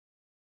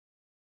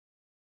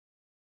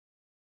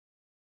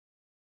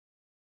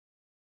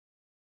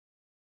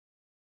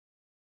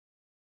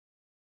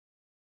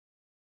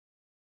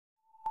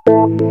The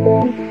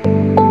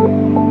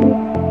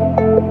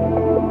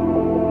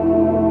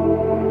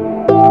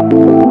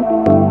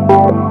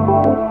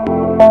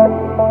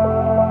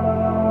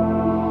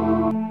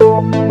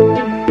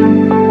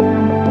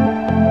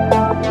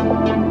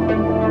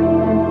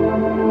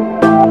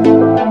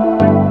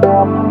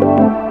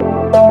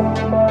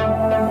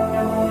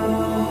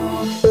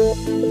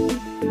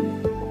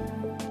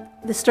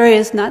story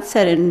is not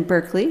set in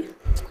Berkeley.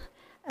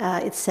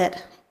 It's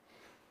set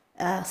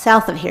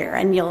south of here,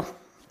 and you'll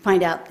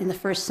find out in the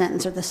first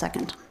sentence or the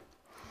second.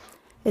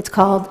 It's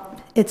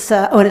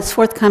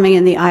forthcoming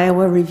in the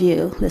Iowa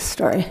Review, this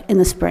story, in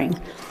the spring.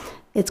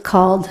 It's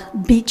called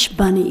Beach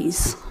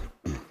Bunnies.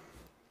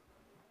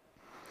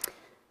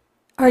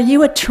 Are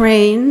you a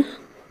train?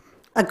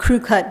 A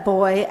crew-cut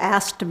boy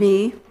asked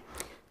me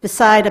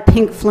beside a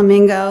pink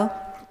flamingo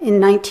in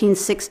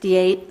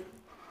 1968.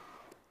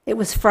 It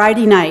was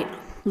Friday night,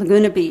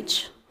 Laguna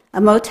Beach,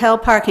 a motel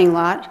parking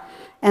lot,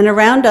 and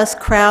around us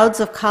crowds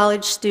of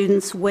college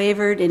students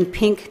wavered in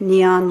pink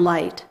neon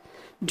light,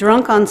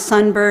 drunk on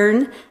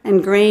sunburn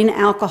and grain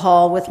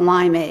alcohol with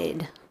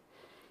limeade.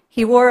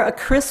 He wore a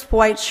crisp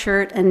white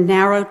shirt and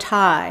narrow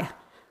tie,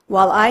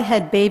 while I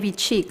had baby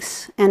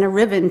cheeks and a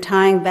ribbon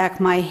tying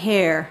back my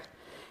hair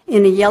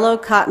in a yellow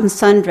cotton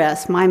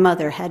sundress my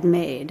mother had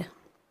made.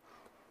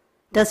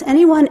 Does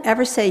anyone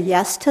ever say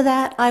yes to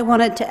that, I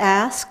wanted to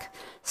ask,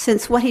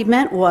 since what he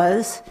meant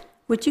was,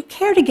 would you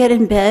care to get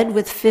in bed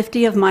with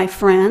 50 of my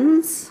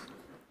friends?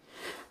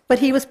 But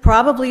he was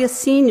probably a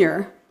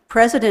senior,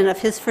 president of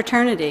his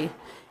fraternity,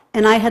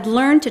 and I had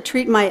learned to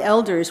treat my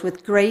elders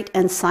with great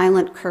and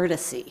silent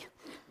courtesy,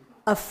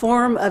 a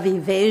form of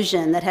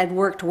evasion that had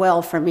worked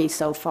well for me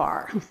so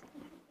far.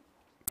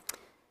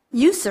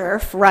 You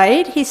surf,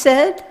 right? He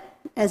said,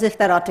 as if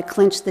that ought to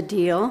clinch the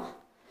deal.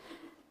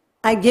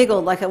 I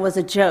giggled like it was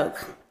a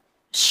joke.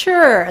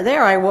 Sure,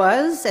 there I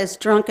was, as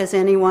drunk as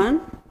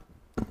anyone.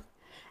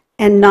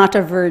 And not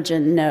a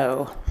virgin,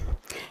 no.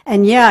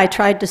 And yeah, I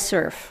tried to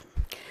surf.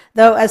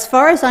 Though as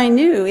far as I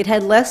knew, it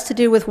had less to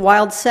do with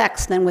wild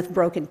sex than with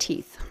broken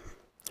teeth.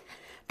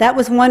 That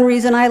was one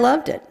reason I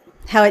loved it,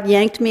 how it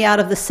yanked me out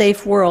of the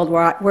safe world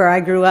where I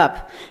grew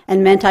up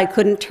and meant I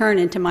couldn't turn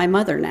into my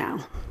mother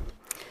now.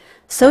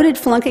 So did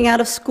flunking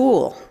out of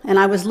school, and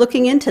I was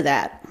looking into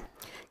that,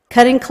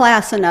 cutting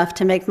class enough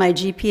to make my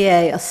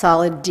GPA a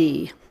solid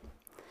D.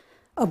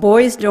 A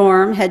boys'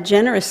 dorm had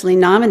generously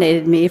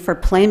nominated me for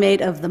Playmate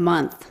of the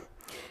Month,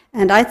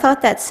 and I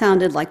thought that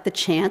sounded like the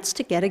chance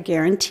to get a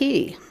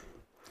guarantee.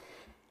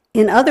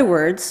 In other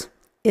words,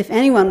 if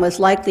anyone was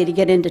likely to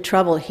get into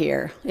trouble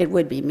here, it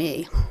would be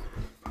me.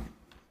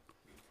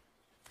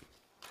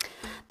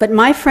 But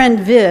my friend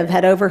Viv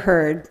had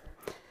overheard.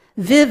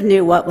 Viv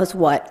knew what was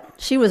what.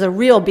 She was a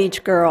real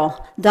beach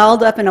girl,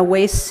 dolled up in a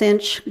waist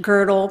cinch,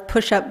 girdle,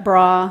 push-up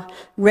bra,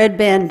 red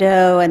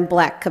bandeau and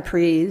black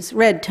capris,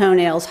 red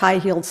toenails,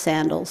 high-heeled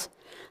sandals.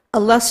 A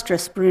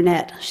lustrous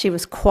brunette, she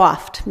was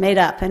coiffed, made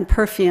up, and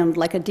perfumed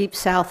like a deep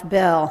South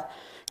belle,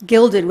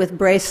 gilded with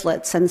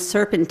bracelets and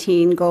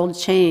serpentine gold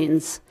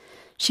chains.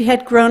 She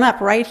had grown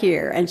up right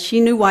here, and she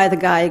knew why the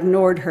guy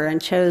ignored her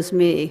and chose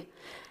me,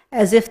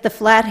 as if the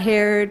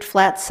flat-haired,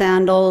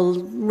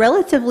 flat-sandaled,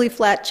 relatively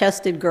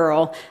flat-chested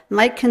girl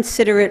might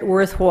consider it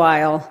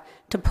worthwhile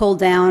to pull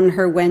down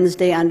her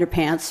Wednesday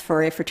underpants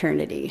for a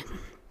fraternity.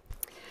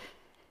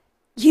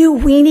 You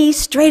weenie,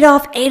 straight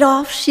off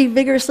Adolf, she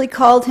vigorously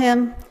called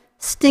him,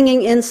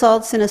 stinging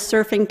insults in a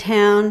surfing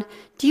town.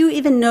 Do you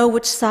even know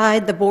which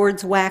side the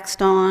boards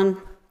waxed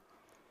on?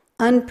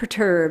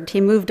 Unperturbed,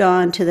 he moved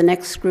on to the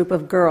next group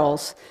of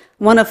girls,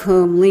 one of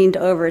whom leaned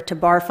over to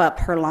barf up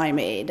her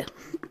limeade.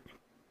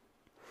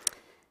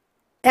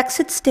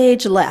 Exit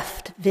stage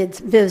left,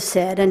 Viv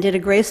said, and did a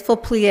graceful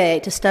plie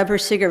to stub her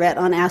cigarette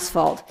on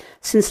asphalt,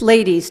 since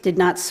ladies did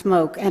not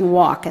smoke and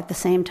walk at the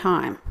same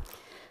time.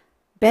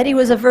 Betty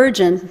was a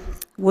virgin,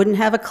 wouldn't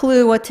have a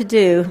clue what to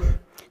do.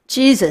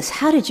 Jesus,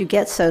 how did you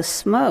get so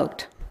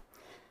smoked?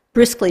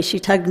 Briskly, she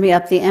tugged me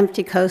up the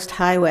empty coast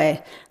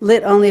highway,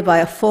 lit only by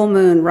a full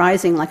moon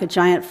rising like a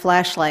giant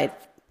flashlight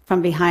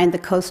from behind the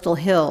coastal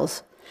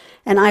hills,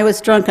 and I was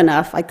drunk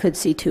enough I could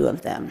see two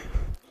of them.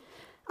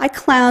 I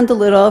clowned a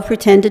little,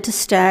 pretended to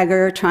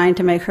stagger, trying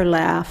to make her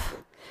laugh.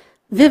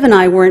 Viv and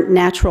I weren't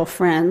natural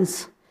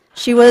friends.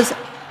 She was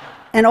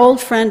an old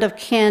friend of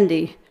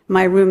Candy,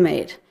 my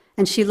roommate,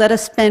 and she let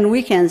us spend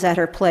weekends at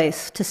her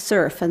place to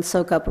surf and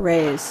soak up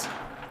rays.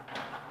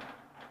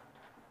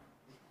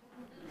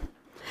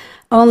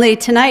 Only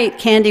tonight,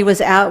 Candy was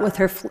out with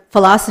her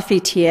philosophy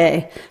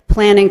TA,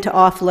 planning to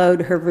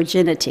offload her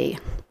virginity.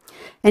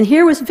 And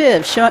here was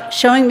Viv,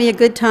 showing me a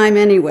good time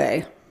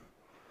anyway.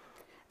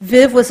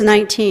 Viv was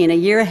 19, a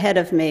year ahead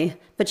of me,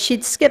 but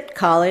she'd skipped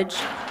college,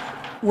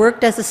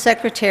 worked as a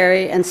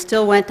secretary, and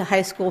still went to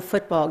high school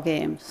football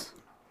games.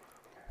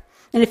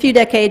 In a few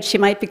decades, she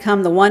might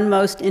become the one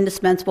most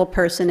indispensable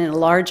person in a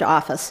large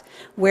office,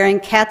 wearing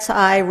cat's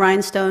eye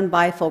rhinestone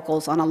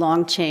bifocals on a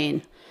long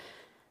chain.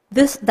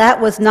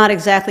 That was not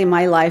exactly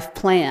my life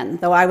plan,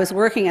 though I was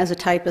working as a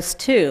typist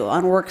too,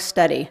 on work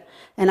study,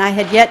 and I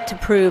had yet to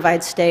prove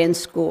I'd stay in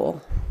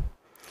school.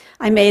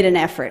 I made an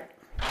effort.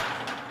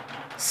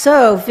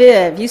 "So,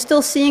 Viv, you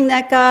still seeing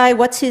that guy?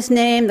 What's his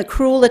name? The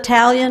cruel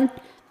Italian?"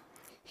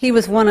 He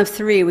was one of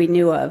 3 we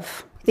knew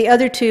of. The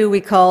other 2 we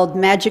called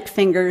Magic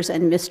Fingers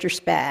and Mr.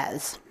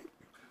 Spaz.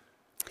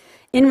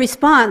 In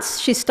response,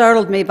 she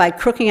startled me by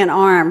crooking an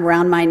arm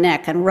around my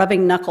neck and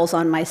rubbing knuckles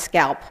on my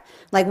scalp,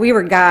 like we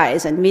were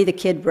guys and me the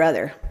kid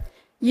brother.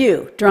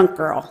 "You, drunk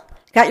girl,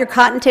 got your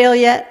cottontail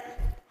yet?"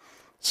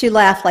 She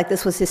laughed like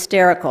this was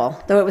hysterical,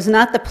 though it was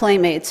not the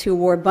playmates who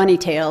wore bunny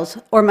tails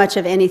or much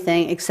of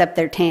anything except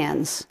their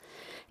tans.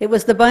 It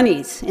was the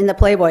bunnies in the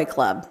Playboy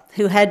Club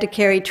who had to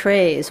carry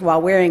trays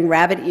while wearing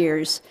rabbit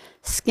ears,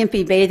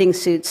 skimpy bathing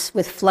suits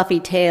with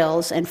fluffy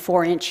tails and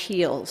 4-inch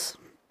heels.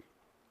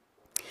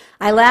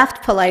 I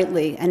laughed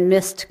politely and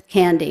missed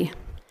Candy.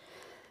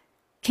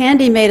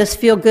 Candy made us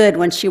feel good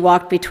when she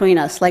walked between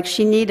us, like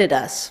she needed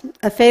us,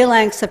 a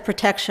phalanx of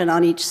protection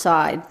on each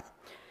side.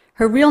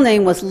 Her real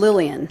name was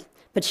Lillian,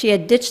 but she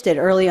had ditched it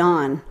early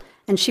on,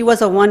 and she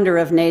was a wonder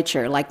of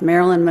nature, like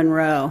Marilyn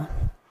Monroe.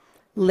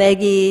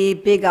 Leggy,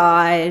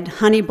 big-eyed,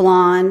 honey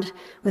blonde,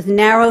 with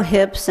narrow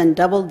hips and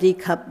double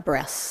D-cup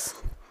breasts.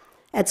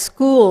 At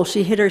school,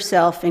 she hid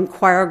herself in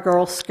choir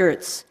girl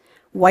skirts,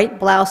 white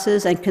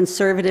blouses, and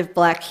conservative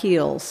black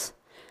heels.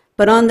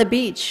 But on the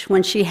beach,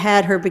 when she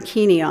had her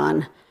bikini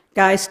on,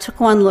 guys took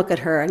one look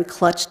at her and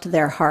clutched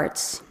their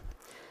hearts.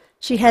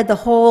 She had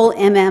the whole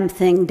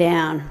thing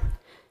down.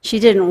 She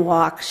didn't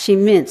walk, she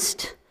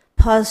minced,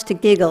 paused to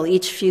giggle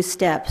each few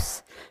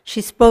steps.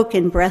 She spoke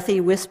in breathy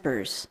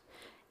whispers.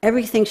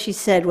 Everything she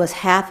said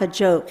was half a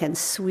joke and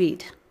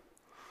sweet.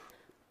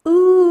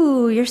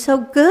 "Ooh, you're so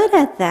good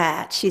at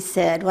that," she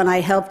said when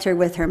I helped her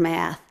with her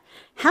math.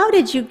 "How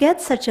did you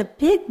get such a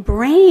big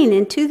brain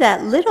into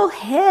that little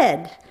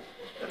head?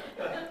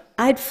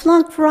 I'd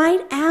flunk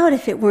right out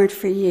if it weren't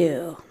for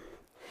you."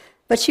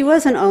 But she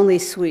wasn't only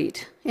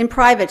sweet. In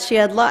private, she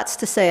had lots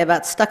to say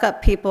about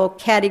stuck-up people,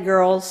 catty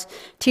girls,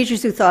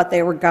 teachers who thought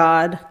they were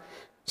God.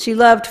 She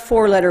loved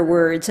 4-letter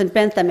words and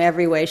bent them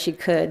every way she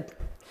could.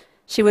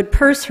 She would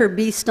purse her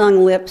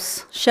bee-stung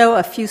lips, show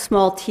a few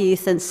small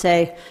teeth, and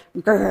say,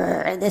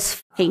 "Grr, this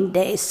fucking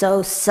day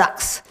so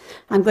sucks.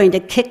 I'm going to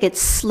kick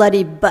its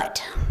slutty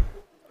butt."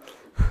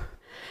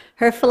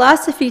 Her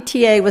philosophy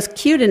TA was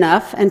cute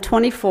enough and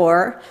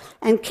 24,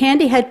 and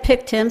Candy had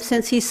picked him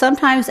since he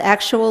sometimes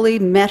actually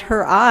met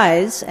her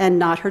eyes and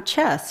not her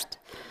chest.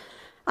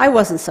 I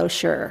wasn't so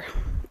sure.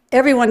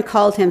 Everyone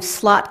called him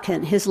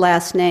Slotkin, his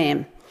last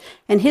name,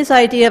 and his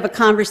idea of a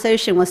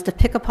conversation was to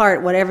pick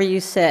apart whatever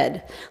you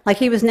said, like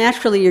he was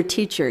naturally your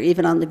teacher,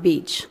 even on the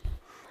beach.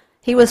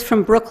 He was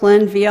from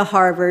Brooklyn via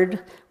Harvard,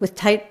 with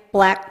tight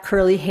black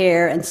curly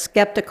hair and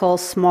skeptical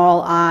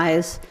small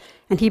eyes,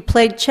 and he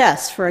played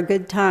chess for a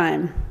good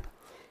time.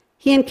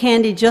 He and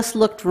Candy just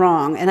looked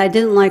wrong, and I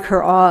didn't like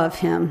her awe of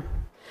him.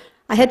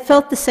 I had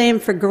felt the same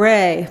for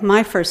Gray,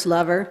 my first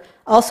lover,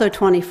 also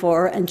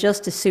 24 and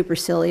just as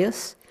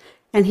supercilious,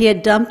 and he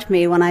had dumped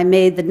me when I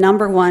made the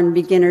 #1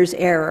 beginner's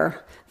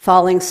error,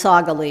 falling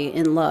soggily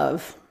in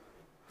love.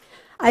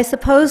 I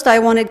supposed I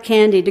wanted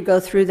Candy to go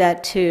through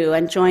that too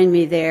and join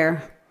me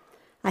there.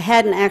 I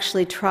hadn't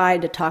actually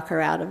tried to talk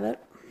her out of it.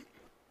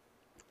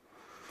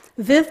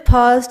 Viv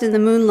paused in the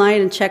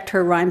moonlight and checked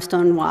her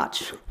rhinestone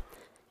watch.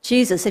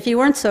 "Jesus, if you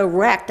weren't so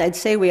wrecked, I'd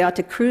say we ought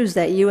to cruise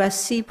that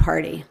USC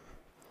party."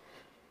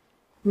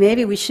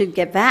 "Maybe we should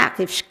get back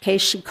in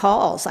case she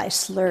calls," I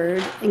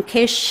slurred, "in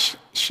case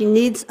she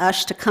needs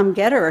us to come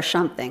get her or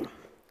something."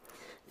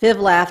 Viv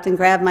laughed and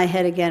grabbed my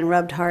head again,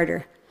 rubbed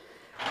harder.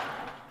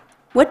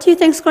 "What do you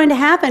think's going to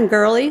happen,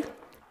 girlie?"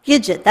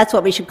 "Gidget, that's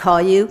what we should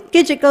call you.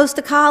 Gidget goes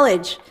to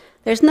college.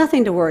 There's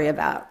nothing to worry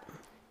about.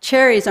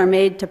 Cherries are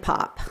made to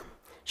pop.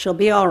 She'll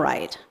be all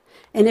right.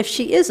 And if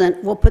she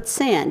isn't, we'll put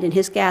sand in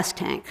his gas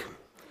tank.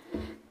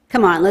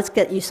 Come on, let's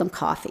get you some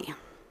coffee."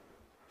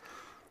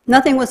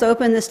 Nothing was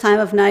open this time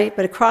of night,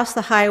 but across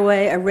the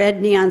highway, a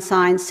red neon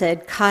sign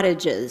said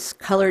 "Cottages,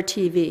 Color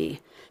TV,"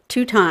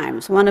 2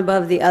 times, one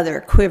above the other,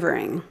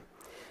 quivering.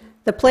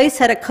 The place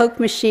had a Coke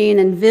machine,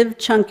 and Viv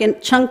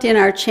chunked in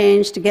our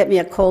change to get me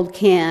a cold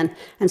can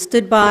and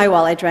stood by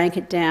while I drank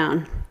it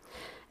down.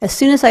 As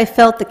soon as I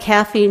felt the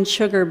caffeine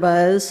sugar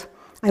buzz,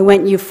 I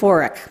went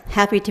euphoric,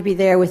 happy to be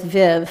there with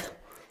Viv.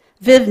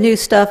 Viv knew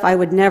stuff I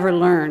would never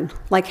learn,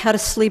 like how to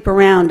sleep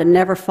around and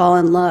never fall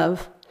in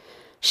love.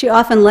 She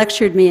often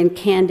lectured me and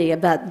Candy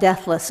about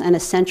deathless and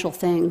essential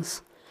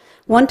things.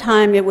 One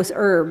time it was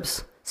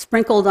herbs,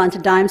 sprinkled onto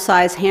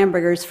dime-sized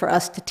hamburgers for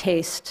us to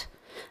taste.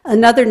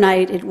 Another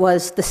night it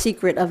was the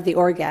secret of the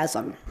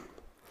orgasm.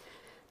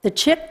 "The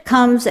chick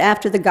comes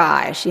after the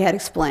guy," she had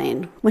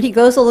explained. "When he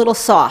goes a little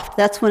soft,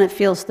 that's when it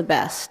feels the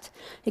best.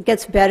 It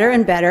gets better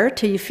and better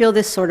till you feel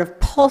this sort of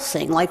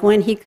pulsing, like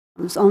when he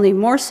comes, only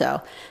more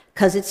so,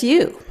 'cause it's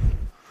you."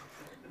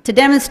 To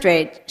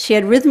demonstrate, she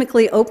had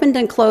rhythmically opened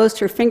and closed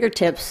her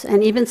fingertips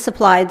and even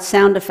supplied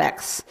sound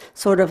effects,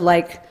 sort of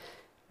like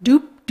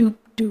doop, doop,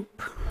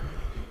 doop.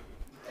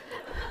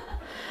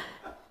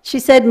 She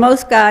said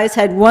most guys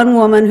had one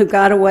woman who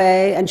got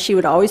away and she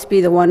would always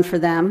be the one for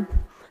them.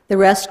 The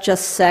rest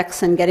just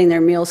sex and getting their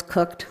meals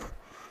cooked.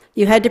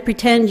 You had to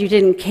pretend you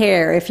didn't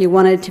care if you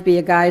wanted to be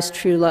a guy's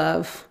true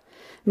love.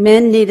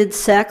 Men needed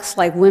sex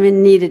like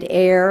women needed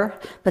air,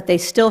 but they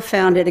still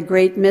found it a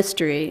great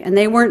mystery, and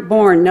they weren't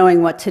born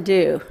knowing what to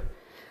do.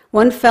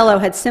 One fellow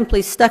had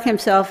simply stuck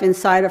himself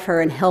inside of her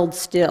and held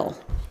still.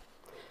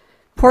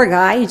 Poor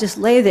guy, he just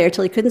lay there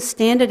till he couldn't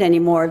stand it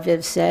anymore,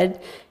 Viv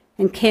said,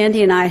 and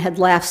Candy and I had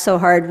laughed so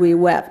hard we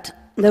wept,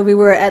 though we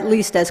were at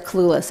least as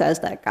clueless as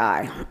that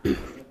guy.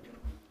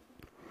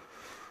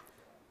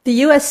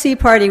 The USC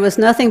party was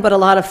nothing but a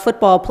lot of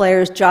football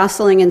players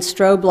jostling in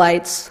strobe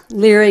lights,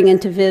 leering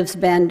into Viv's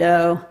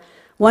bandeau.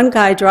 One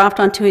guy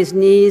dropped onto his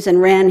knees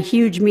and ran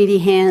huge meaty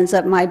hands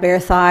up my bare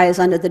thighs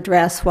under the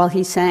dress while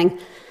he sang,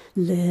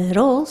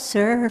 "Little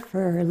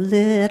surfer,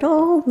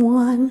 little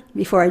one,"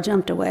 before I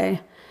jumped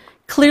away.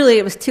 Clearly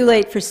it was too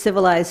late for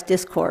civilized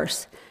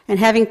discourse, and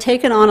having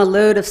taken on a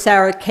load of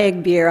sour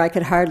keg beer, I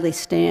could hardly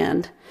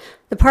stand.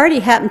 The party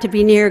happened to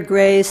be near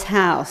Gray's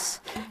house,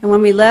 and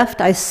when we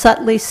left, I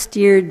subtly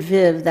steered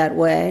Viv that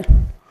way.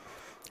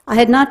 I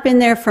had not been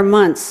there for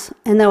months,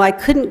 and though I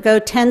couldn't go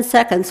 10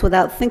 seconds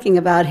without thinking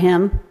about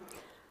him,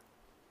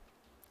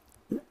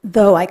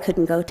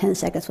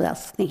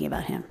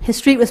 his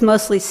street was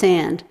mostly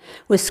sand,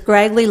 with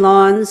scraggly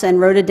lawns and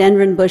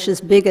rhododendron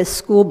bushes big as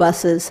school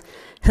buses,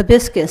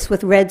 hibiscus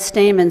with red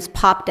stamens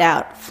popped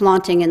out,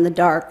 flaunting in the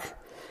dark.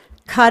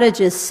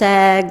 Cottages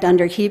sagged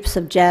under heaps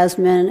of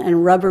jasmine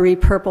and rubbery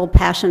purple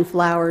passion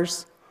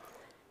flowers.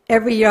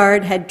 Every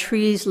yard had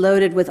trees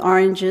loaded with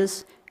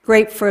oranges,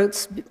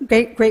 grapefruits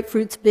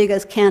big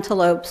as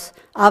cantaloupes,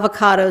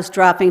 avocados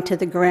dropping to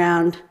the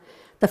ground.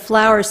 The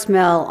flower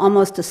smell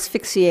almost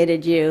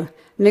asphyxiated you,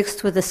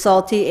 mixed with the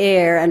salty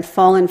air and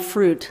fallen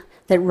fruit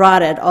that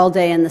rotted all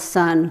day in the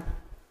sun.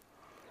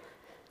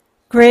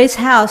 Gray's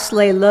house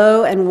lay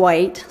low and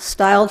white,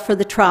 styled for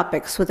the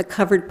tropics, with a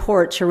covered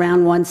porch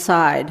around one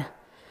side.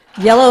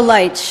 Yellow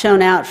lights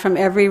shone out from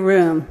every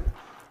room.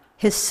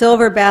 His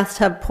silver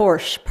bathtub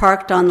Porsche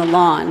parked on the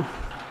lawn,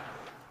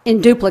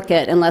 in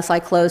duplicate unless I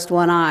closed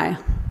one eye.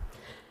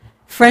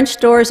 French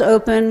doors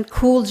open,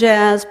 cool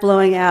jazz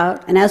blowing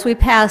out, and as we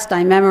passed,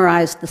 I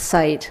memorized the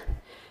sight.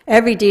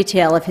 Every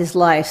detail of his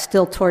life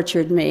still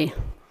tortured me.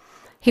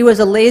 He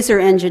was a laser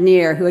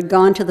engineer who had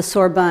gone to the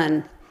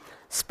Sorbonne,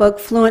 spoke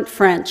fluent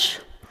French,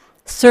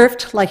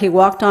 surfed like he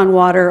walked on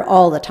water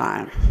all the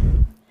time.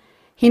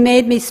 He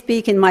made me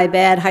speak in my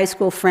bad high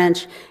school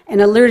French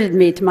and alerted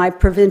me to my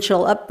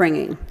provincial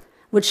upbringing,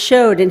 which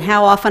showed in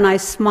how often I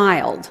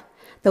smiled,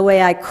 the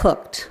way I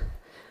cooked.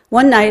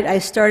 One night, I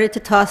started to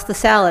toss the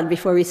salad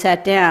before we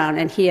sat down,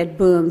 and he had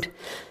boomed,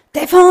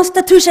 "Défense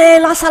de toucher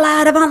la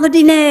salade avant le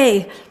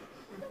dîner!"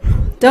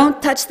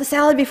 Don't touch the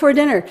salad before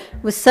dinner.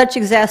 With such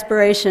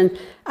exasperation,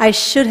 I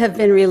should have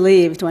been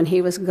relieved when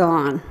he was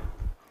gone.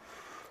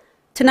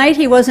 Tonight,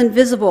 he wasn't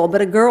visible,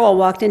 but a girl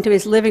walked into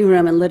his living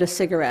room and lit a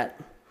cigarette.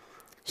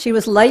 She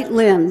was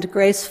light-limbed,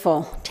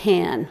 graceful,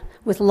 tan,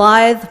 with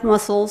lithe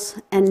muscles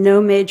and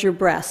no major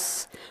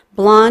breasts,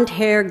 blonde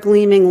hair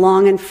gleaming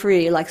long and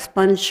free like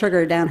spun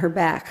sugar down her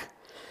back.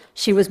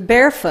 She was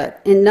barefoot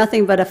in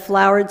nothing but a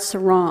flowered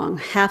sarong,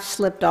 half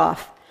slipped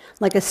off,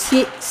 like a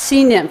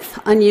sea nymph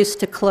unused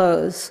to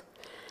clothes.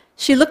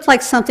 She looked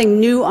like something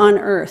new on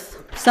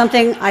earth,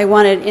 something I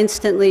wanted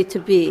instantly to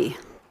be.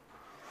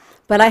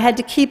 But I had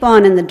to keep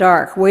on in the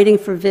dark, waiting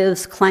for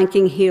Viv's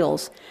clanking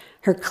heels,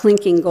 her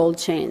clinking gold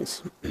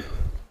chains.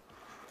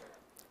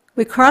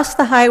 We crossed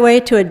the highway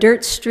to a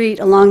dirt street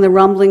along the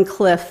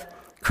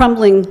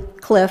crumbling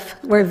cliff,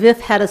 where Viv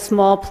had a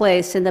small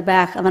place in the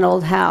back of an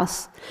old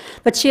house.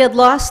 But she had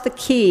lost the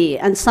key,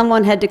 and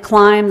someone had to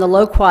climb the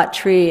loquat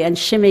tree and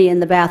shimmy in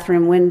the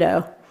bathroom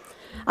window.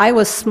 I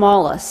was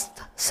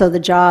smallest, so the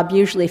job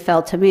usually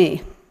fell to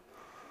me.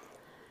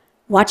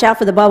 "Watch out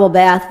for the bubble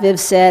bath," Viv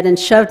said, and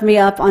shoved me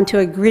up onto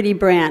a gritty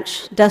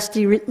branch,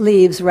 dusty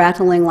leaves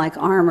rattling like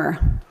armor.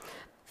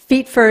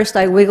 Feet first,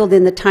 I wiggled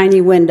in the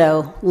tiny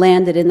window,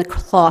 landed in the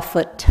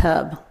clawfoot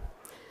tub.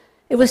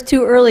 It was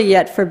too early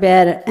yet for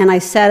bed, and I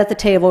sat at the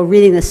table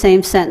reading the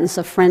same sentence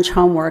of French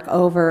homework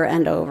over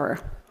and over.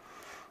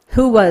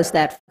 Who was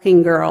that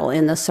fucking girl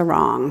in the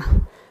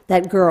sarong?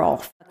 That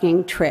girl,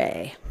 fucking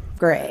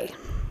Gray.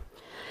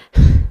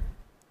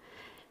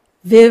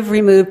 Viv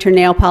removed her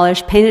nail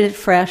polish, painted it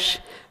fresh,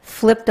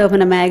 flipped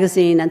open a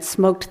magazine, and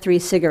smoked 3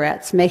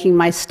 cigarettes, making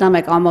my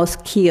stomach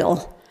almost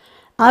keel.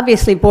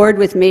 Obviously bored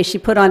with me, she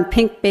put on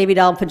pink baby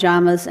doll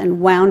pajamas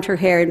and wound her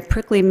hair in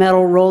prickly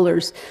metal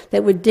rollers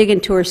that would dig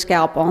into her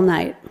scalp all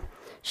night.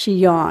 She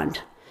yawned.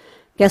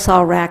 "Guess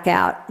I'll rack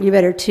out. You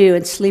better too,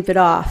 and sleep it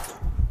off."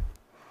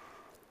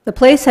 The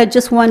place had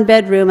just one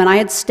bedroom, and I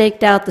had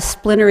staked out the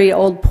splintery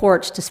old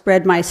porch to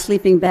spread my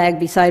sleeping bag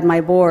beside my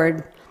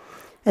board.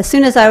 As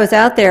soon as I was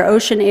out there,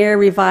 ocean air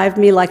revived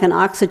me like an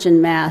oxygen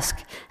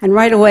mask, and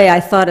right away I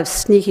thought of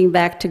sneaking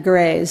back to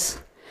Gray's.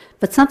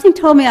 But something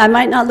told me I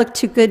might not look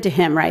too good to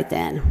him right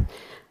then.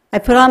 I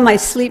put on my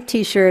sleep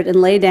t-shirt and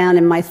lay down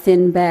in my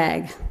thin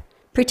bag.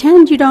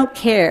 Pretend you don't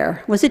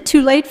care. Was it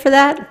too late for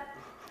that?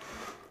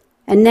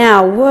 And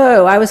now,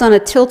 whoa, I was on a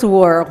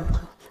tilt-a-whirl,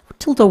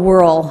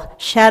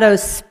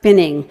 shadows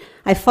spinning.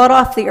 I fought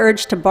off the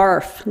urge to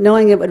barf,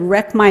 knowing it would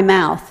wreck my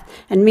mouth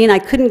and mean I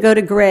couldn't go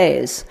to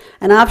Gray's,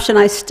 an option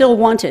I still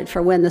wanted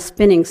for when the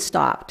spinning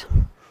stopped.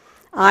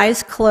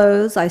 Eyes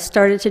closed, I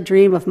started to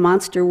dream of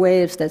monster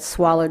waves that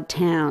swallowed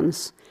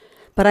towns.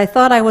 But I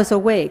thought I was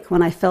awake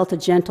when I felt a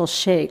gentle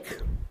shake.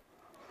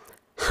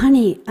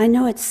 "Honey, I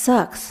know it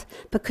sucks,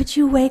 but could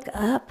you wake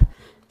up?"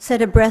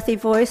 said a breathy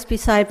voice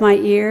beside my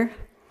ear.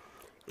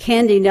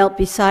 Candy knelt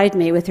beside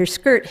me with her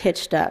skirt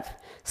hitched up,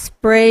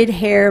 sprayed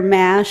hair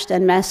mashed,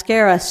 and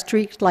mascara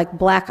streaked like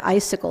black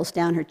icicles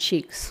down her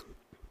cheeks.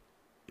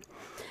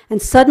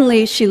 And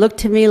suddenly she looked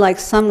to me like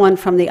someone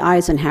from the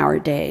Eisenhower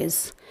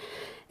days.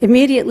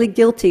 Immediately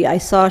guilty, I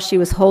saw she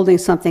was holding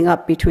something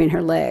up between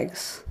her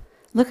legs.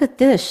 "Look at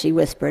this," she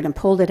whispered and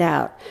pulled it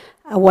out,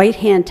 a white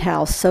hand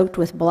towel soaked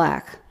with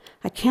black.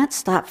 "I can't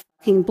stop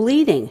fucking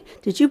bleeding.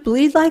 Did you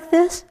bleed like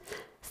this?"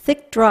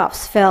 Thick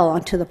drops fell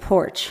onto the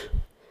porch.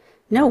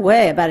 "No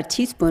way, about a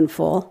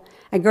teaspoonful."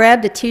 I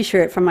grabbed a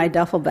t-shirt from my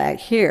duffel bag.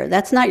 "Here,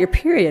 that's not your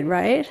period,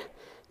 right?"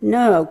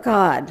 "No,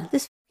 God,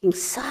 this fucking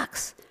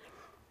sucks."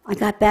 I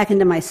got back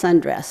into my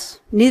sundress.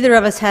 Neither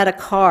of us had a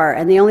car,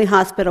 and the only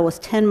hospital was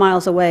 10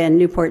 miles away in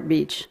Newport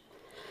Beach.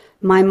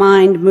 My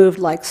mind moved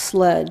like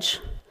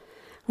sludge.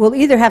 We'll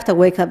either have to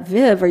wake up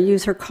Viv or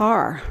use her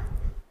car.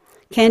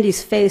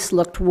 Candy's face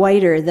looked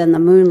whiter than the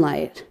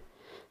moonlight.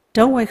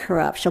 "Don't wake her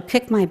up. She'll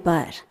kick my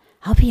butt.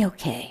 I'll be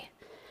okay."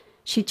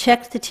 She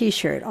checked the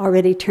t-shirt,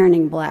 already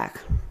turning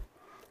black.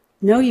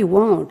 "No, you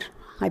won't,"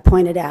 I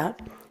pointed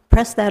out.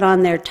 "Press that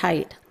on there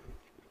tight."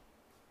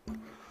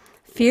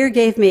 Fear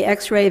gave me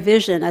X-ray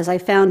vision as I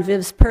found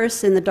Viv's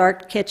purse in the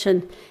dark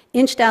kitchen,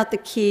 inched out the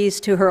keys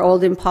to her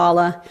old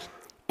Impala,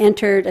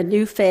 entered a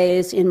new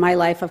phase in my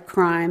life of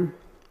crime.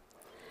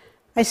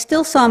 I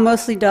still saw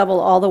mostly double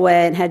all the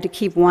way and had to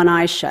keep one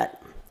eye shut.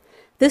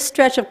 This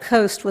stretch of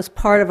coast was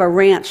part of a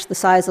ranch the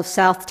size of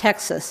South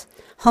Texas,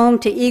 home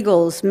to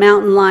eagles,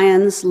 mountain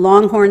lions,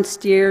 longhorn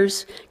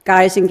steers,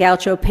 guys in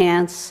gaucho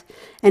pants,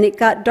 and it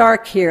got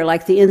dark here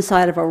like the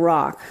inside of a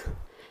rock.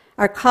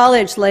 Our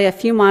college lay a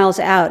few miles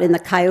out in the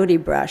coyote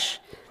brush,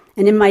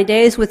 and in my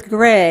days with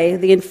Gray,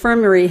 the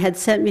infirmary had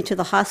sent me to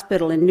the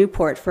hospital in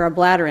Newport for a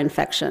bladder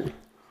infection.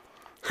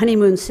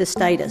 Honeymoon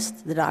cystitis,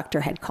 the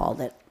doctor had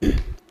called it.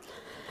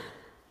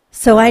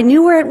 So I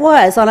knew where it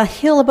was, on a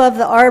hill above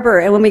the arbor,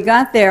 and when we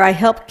got there, I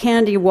helped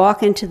Candy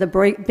walk into the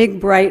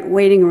big, bright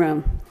waiting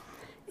room.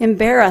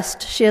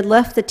 Embarrassed, she had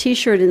left the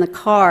t-shirt in the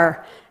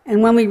car,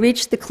 and when we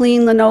reached the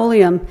clean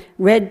linoleum,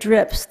 red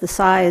drips the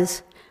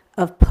size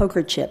of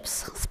poker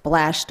chips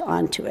splashed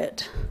onto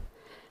it.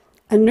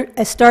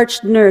 A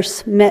starched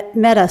nurse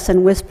met us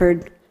and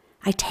whispered,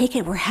 "I take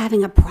it we're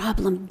having a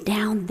problem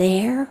down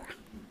there?"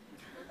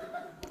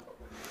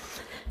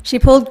 She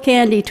pulled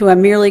Candy to a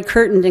merely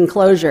curtained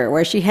enclosure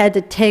where she had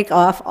to take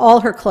off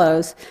all her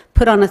clothes,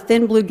 put on a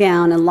thin blue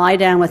gown, and lie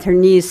down with her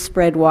knees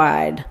spread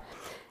wide.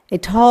 A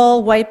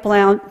tall, white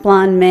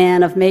blonde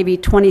man of maybe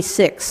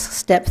 26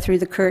 stepped through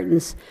the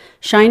curtains,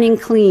 shining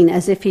clean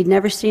as if he'd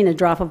never seen a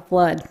drop of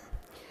blood.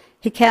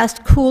 He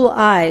cast cool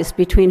eyes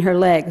between her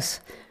legs,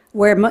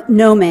 where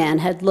no man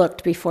had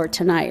looked before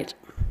tonight.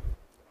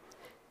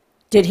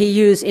 "Did he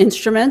use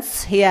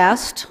instruments?" he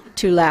asked,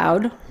 too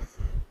loud.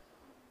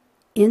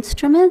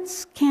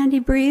 "Instruments?" Candy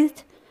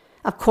breathed.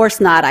 "Of course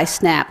not," I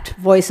snapped,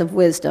 voice of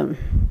wisdom.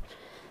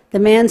 The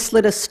man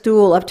slid a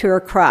stool up to her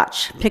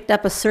crotch, picked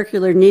up a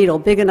circular needle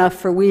big enough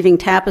for weaving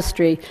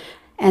tapestry,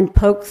 and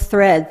poked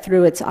thread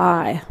through its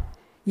eye.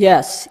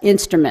 "Yes,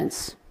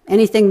 instruments.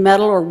 Anything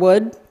metal or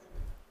wood?"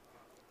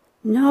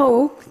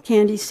 "No,"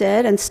 Candy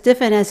said, and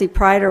stiffened as he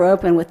pried her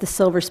open with the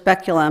silver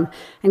speculum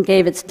and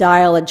gave its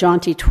dial a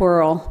jaunty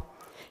twirl.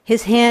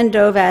 His hand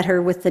dove at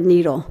her with the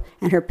needle,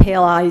 and her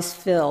pale eyes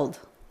filled.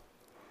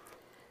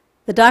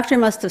 The doctor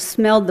must have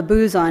smelled the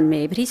booze on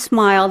me, but he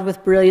smiled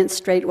with brilliant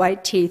straight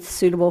white teeth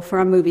suitable for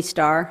a movie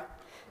star.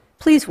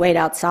 "Please wait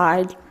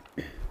outside."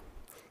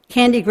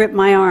 Candy gripped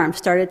my arm,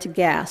 started to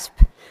gasp.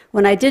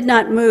 When I did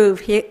not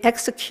move, he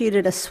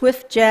executed a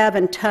swift jab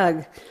and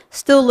tug,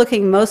 still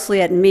looking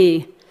mostly at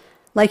me,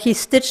 like he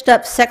stitched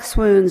up sex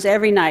wounds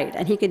every night,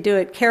 and he could do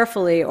it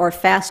carefully or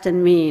fast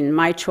and mean,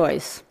 my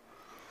choice.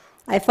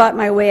 I fought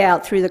my way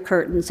out through the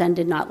curtains and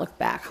did not look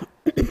back.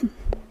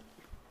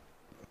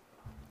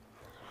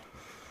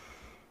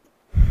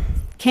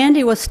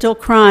 Candy was still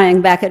crying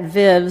back at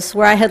Viv's,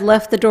 where I had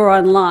left the door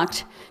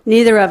unlocked,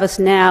 neither of us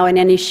now in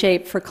any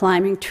shape for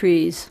climbing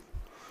trees.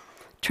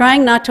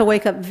 Trying not to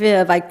wake up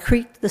Viv, I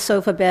creaked the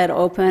sofa bed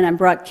open and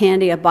brought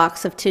Candy a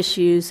box of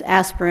tissues,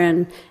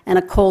 aspirin, and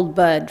a cold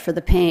bud for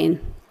the pain.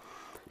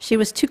 She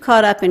was too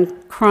caught up in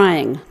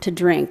crying to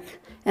drink,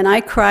 and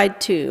I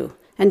cried too,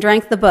 and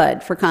drank the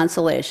bud for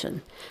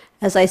consolation,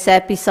 as I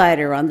sat beside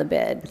her on the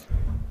bed.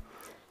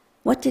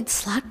 "What did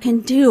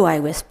Slotkin do?" I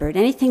whispered.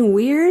 "Anything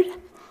weird?"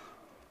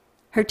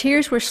 Her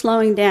tears were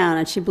slowing down,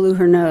 and she blew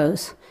her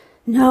nose.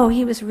 No,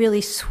 he was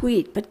really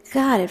sweet, but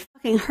God, it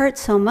fucking hurt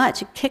so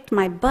much. It kicked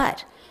my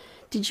butt.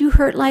 Did you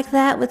hurt like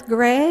that with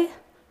Gray?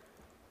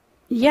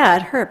 Yeah,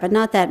 it hurt, but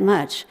not that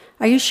much.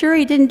 Are you sure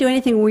he didn't do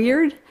anything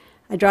weird?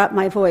 I dropped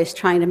my voice,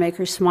 trying to make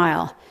her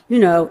smile. You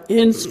know,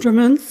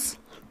 instruments.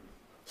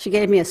 She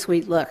gave me a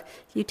sweet look.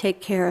 You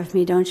take care of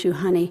me, don't you,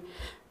 honey?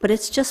 But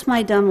it's just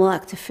my dumb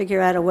luck to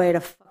figure out a way to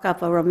fuck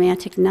up a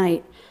romantic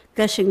night,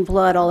 gushing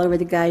blood all over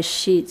the guy's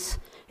sheets.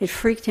 It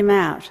freaked him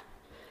out.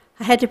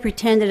 I had to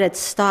pretend it had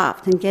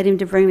stopped and get him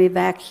to bring me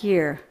back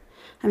here.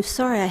 I'm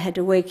sorry I had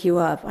to wake you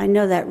up. I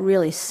know that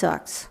really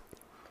sucks.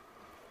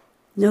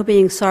 No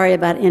being sorry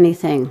about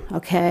anything,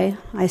 okay?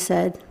 I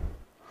said.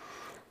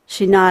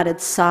 She nodded,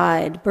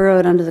 sighed,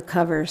 burrowed under the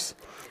covers.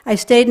 I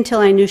stayed until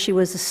I knew she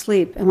was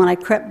asleep, and when I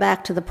crept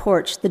back to the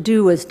porch, the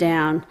dew was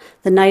down,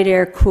 the night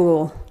air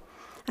cool.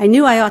 I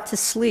knew I ought to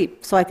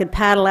sleep so I could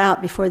paddle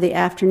out before the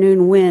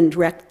afternoon wind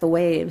wrecked the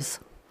waves.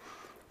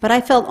 But I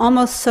felt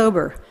almost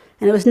sober,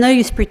 and it was no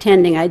use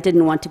pretending I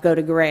didn't want to go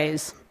to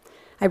Gray's.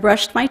 I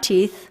brushed my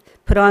teeth,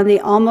 put on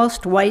the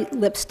almost white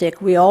lipstick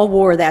we all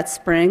wore that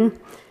spring,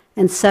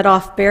 and set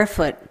off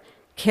barefoot,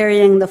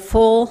 carrying the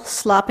full,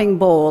 slopping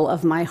bowl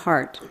of my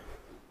heart.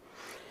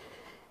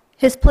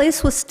 His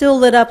place was still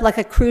lit up like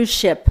a cruise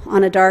ship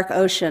on a dark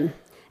ocean,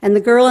 and the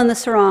girl in the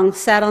sarong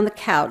sat on the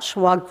couch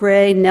while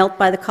Gray knelt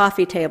by the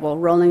coffee table,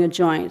 rolling a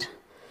joint.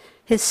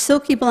 His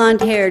silky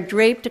blonde hair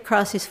draped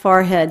across his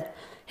forehead,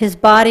 his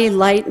body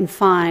light and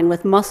fine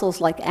with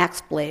muscles like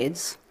axe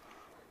blades.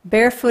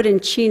 Barefoot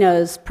in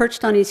chinos,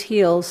 perched on his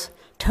heels,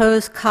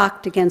 toes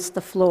cocked against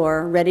the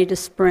floor, ready to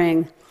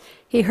spring.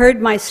 He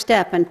heard my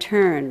step and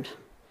turned.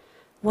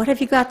 What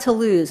have you got to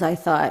lose, I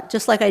thought,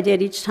 just like I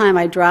did each time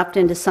I dropped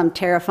into some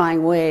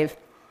terrifying wave.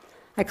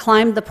 I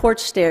climbed the porch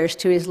stairs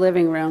to his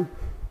living room.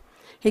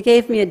 He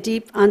gave me a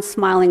deep,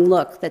 unsmiling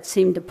look that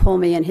seemed to pull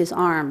me in his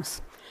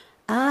arms.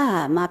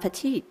 Ah, ma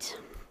petite.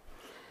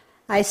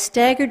 I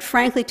staggered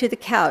frankly to the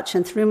couch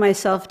and threw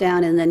myself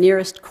down in the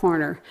nearest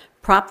corner,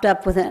 propped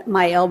up with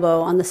my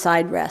elbow on the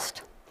side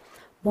rest.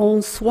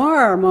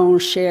 Bonsoir, mon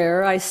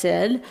cher, I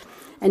said,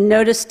 and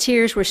noticed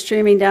tears were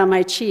streaming down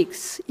my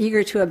cheeks,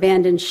 eager to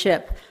abandon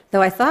ship,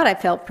 though I thought I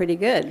felt pretty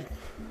good.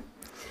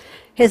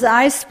 His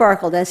eyes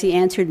sparkled as he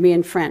answered me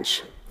in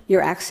French.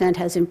 Your accent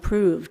has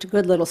improved,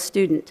 good little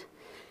student.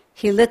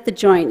 He lit the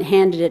joint and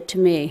handed it to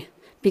me.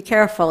 Be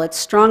careful, it's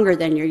stronger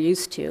than you're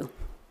used to.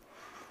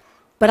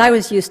 But I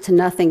was used to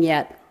nothing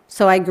yet,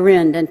 so I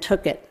grinned and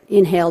took it,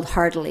 inhaled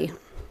heartily.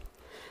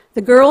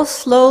 The girl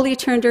slowly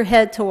turned her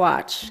head to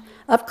watch.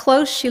 Up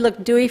close, she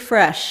looked dewy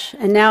fresh,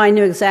 and now I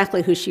knew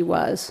exactly who she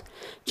was.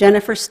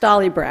 Jennifer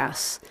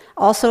Stollybras,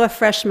 also a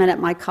freshman at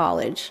my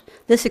college.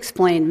 This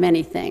explained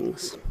many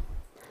things.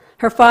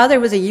 Her father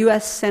was a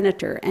U.S.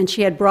 senator, and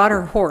she had brought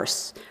her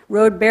horse,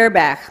 rode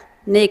bareback,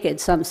 naked,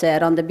 some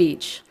said, on the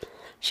beach.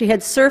 She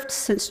had surfed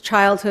since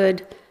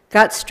childhood,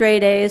 got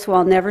straight A's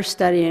while never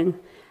studying,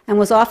 and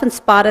was often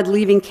spotted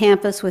leaving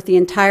campus with the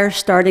entire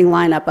starting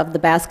lineup of the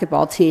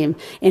basketball team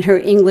in her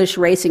English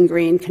racing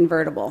green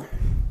convertible.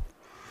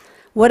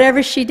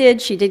 Whatever she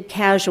did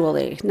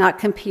casually, not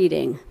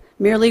competing,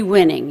 merely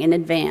winning in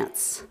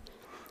advance.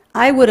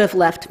 I would have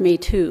left Me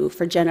Too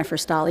for Jennifer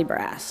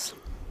Stollybras.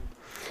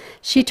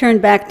 She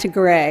turned back to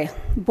Gray,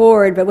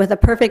 bored but with a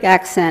perfect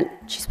accent.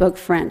 She spoke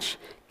French.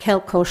 Quel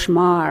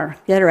cauchemar,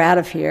 get her out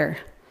of here.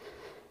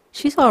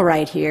 She's all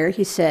right here,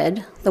 he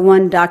said, the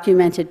one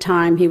documented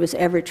time he was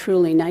ever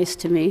truly nice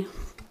to me.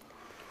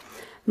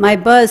 My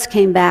buzz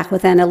came back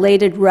with an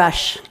elated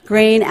rush,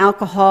 grain,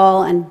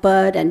 alcohol, and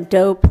bud and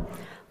dope.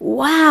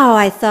 Wow,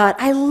 I thought,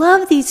 I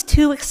love these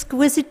two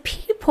exquisite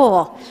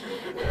people.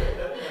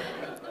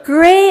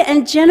 Gray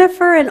and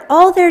Jennifer and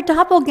all their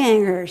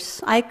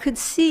doppelgangers, I could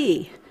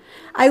see.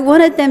 I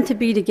wanted them to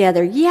be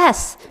together.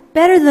 Yes,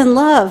 better than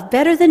love,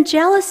 better than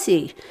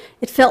jealousy.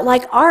 It felt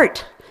like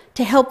art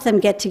to help them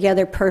get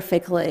together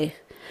perfectly.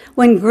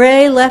 When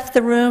Gray left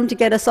the room to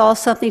get us all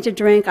something to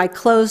drink, I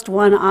closed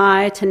one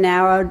eye to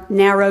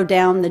narrow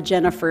down the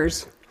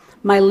Jennifers.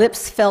 My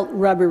lips felt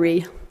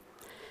rubbery.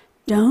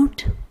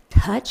 Don't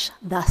touch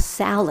the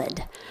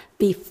salad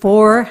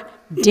before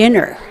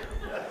dinner,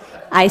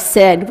 I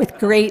said with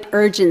great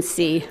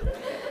urgency.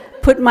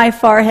 Put my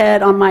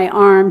forehead on my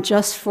arm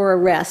just for a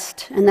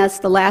rest, and that's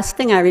the last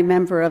thing I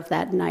remember of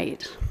that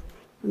night.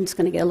 I'm just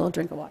going to get a little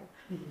drink of water.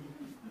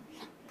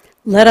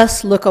 Let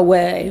us look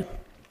away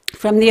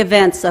from the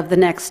events of the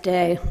next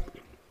day.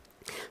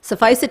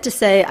 Suffice it to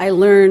say, I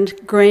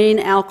learned grain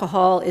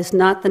alcohol is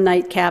not the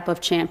nightcap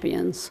of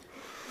champions.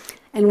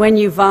 And when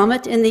you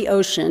vomit in the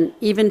ocean,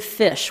 even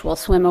fish will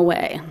swim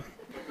away.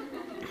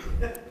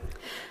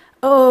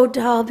 Oh,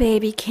 doll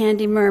baby,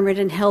 Candy murmured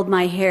and held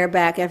my hair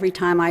back every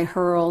time I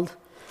hurled.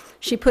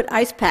 She put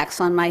ice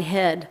packs on my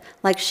head,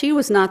 like she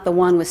was not the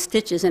one with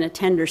stitches in a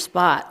tender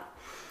spot.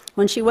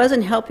 When she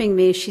wasn't helping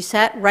me, she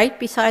sat right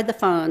beside the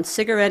phone,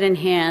 cigarette in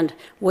hand,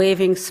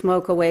 waving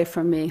smoke away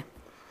from me.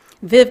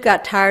 Viv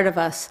got tired of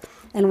us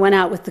and went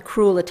out with the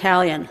cruel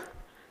Italian.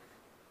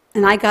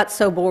 And I got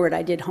so bored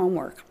I did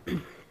homework.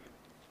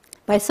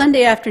 By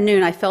Sunday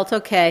afternoon, I felt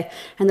okay,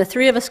 and the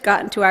three of us got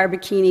into our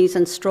bikinis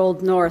and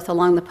strolled north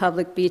along the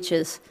public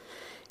beaches.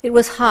 It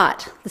was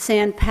hot, the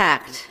sand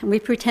packed, and we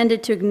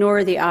pretended to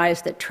ignore the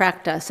eyes that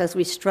tracked us as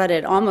we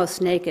strutted,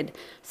 almost naked,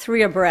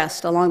 three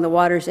abreast along the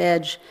water's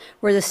edge,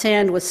 where the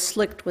sand was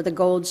slicked with a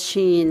gold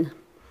sheen.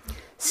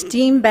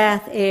 Steam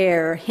bath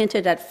air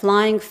hinted at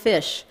flying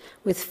fish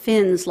with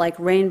fins like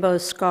rainbow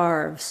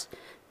scarves,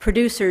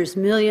 producers'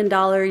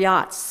 million-dollar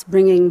yachts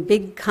bringing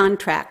big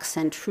contracts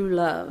and true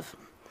love.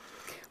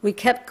 We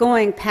kept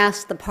going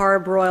past the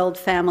parboiled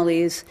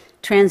families,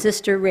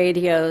 transistor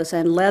radios,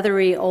 and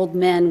leathery old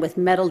men with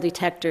metal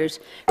detectors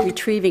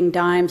retrieving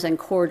dimes and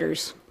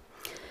quarters.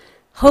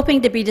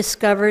 Hoping to be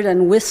discovered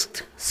and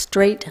whisked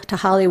straight to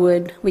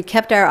Hollywood, we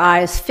kept our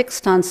eyes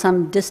fixed on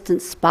some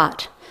distant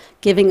spot,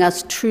 giving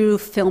us true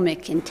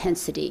filmic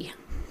intensity.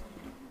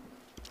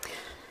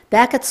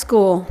 Back at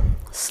school,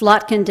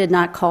 Slotkin did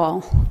not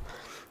call,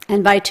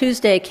 and by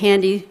Tuesday,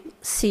 Candy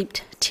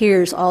seeped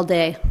tears all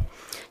day.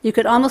 You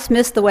could almost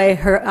miss the way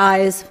her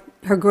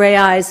gray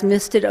eyes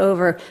misted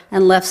over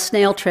and left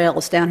snail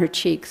trails down her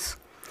cheeks.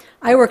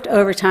 I worked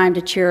overtime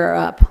to cheer her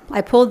up.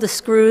 I pulled the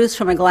screws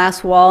from a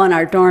glass wall in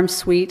our dorm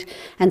suite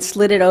and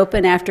slid it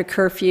open after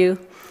curfew,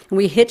 and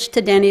we hitched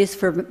to Denny's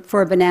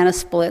for banana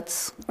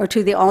splits, or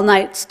to the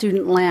all-night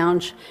student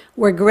lounge,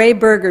 where gray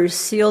burgers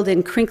sealed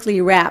in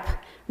crinkly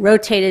wrap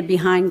rotated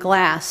behind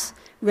glass,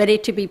 ready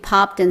to be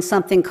popped in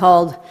something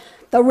called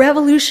the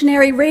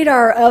revolutionary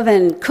radar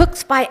oven,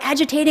 cooks by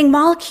agitating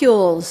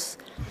molecules.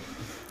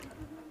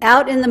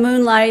 Out in the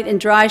moonlight in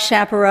dry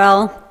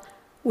chaparral,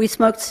 we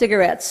smoked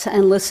cigarettes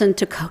and listened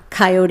to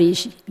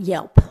coyotes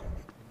yelp.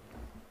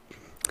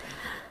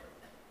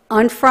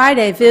 On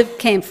Friday, Viv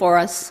came for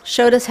us,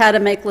 showed us how to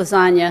make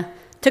lasagna,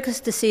 took us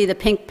to see the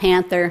Pink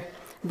Panther,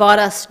 bought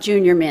us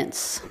junior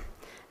mints.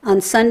 On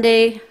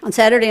Saturday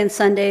and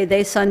Sunday,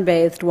 they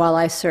sunbathed while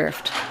I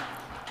surfed.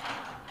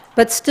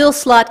 But still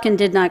Slotkin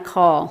did not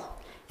call.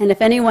 And if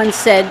anyone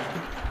said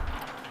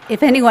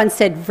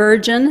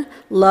virgin,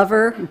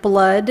 lover,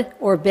 blood,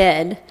 or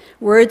bed,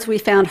 words we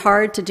found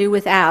hard to do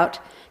without,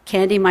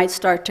 Candy might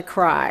start to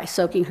cry,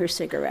 soaking her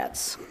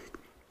cigarettes.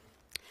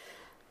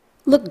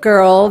 "Look,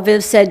 girl,"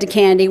 Viv said to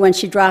Candy when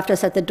she dropped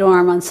us at the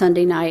dorm on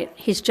Sunday night,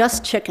 "he's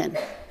just chicken.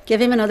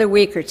 Give him another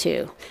week or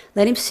two.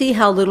 Let him see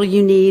how little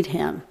you need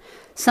him.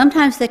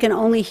 Sometimes they can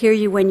only hear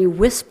you when you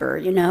whisper,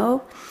 you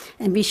know?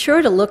 And be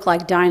sure to look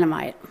like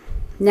dynamite.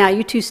 Now,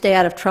 you two stay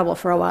out of trouble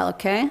for a while,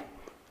 okay?"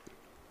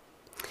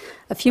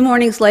 A few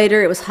mornings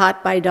later, it was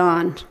hot by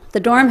dawn.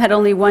 The dorm had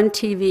only one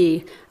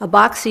TV, a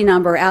boxy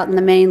number out in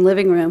the main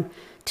living room,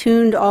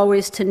 tuned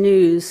always to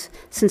news,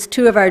 since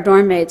two of our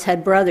dorm mates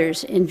had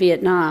brothers in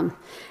Vietnam.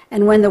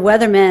 And when the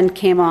weatherman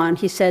came on,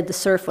 he said the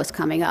surf was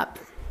coming up.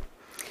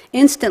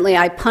 Instantly,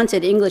 I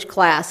punted English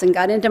class and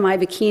got into my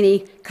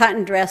bikini,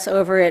 cotton dress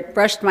over it,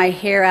 brushed my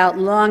hair out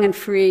long and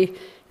free,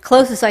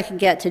 close as I could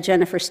get to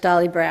Jennifer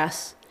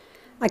Stollybrass.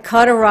 I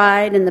caught a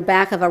ride in the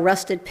back of a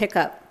rusted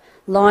pickup,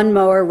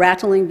 lawnmower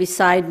rattling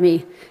beside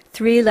me,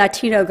 three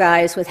Latino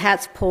guys with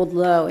hats pulled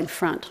low in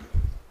front.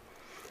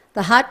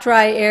 The hot,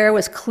 dry air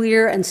was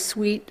clear and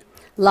sweet,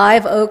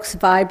 live oaks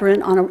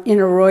vibrant in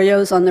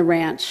arroyos on the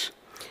ranch.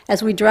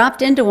 As we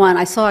dropped into one,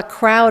 I saw a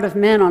crowd of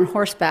men on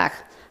horseback,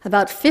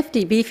 about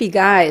 50 beefy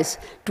guys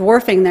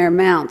dwarfing their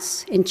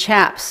mounts in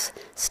chaps,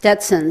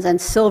 Stetsons,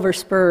 and silver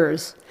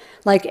spurs,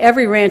 like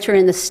every rancher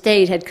in the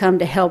state had come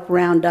to help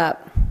round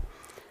up.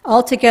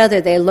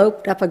 Altogether, they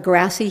loped up a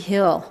grassy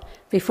hill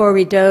before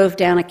we dove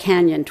down a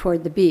canyon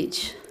toward the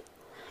beach.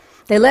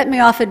 They let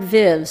me off at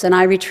Viv's, and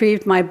I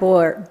retrieved my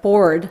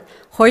board,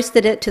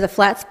 hoisted it to the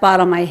flat spot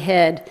on my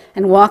head,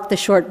 and walked the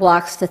short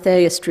blocks to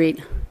Thalia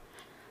Street.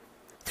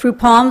 Through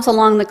palms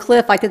along the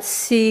cliff, I could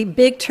see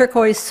big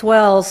turquoise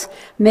swells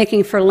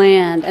making for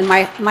land, and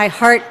my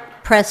heart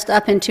pressed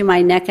up into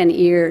my neck and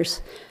ears.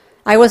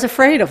 I was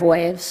afraid of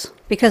waves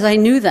because I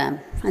knew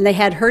them, and they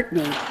had hurt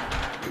me.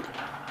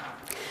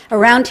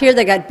 Around here,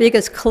 they got big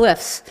as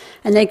cliffs,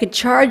 and they could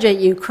charge at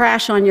you,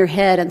 crash on your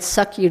head, and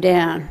suck you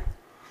down.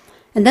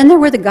 And then there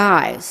were the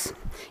guys.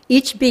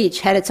 Each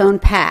beach had its own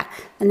pack,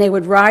 and they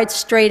would ride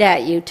straight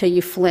at you till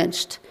you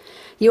flinched.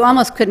 You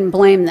almost couldn't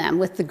blame them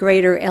with the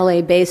greater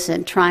LA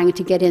basin trying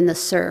to get in the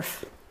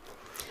surf.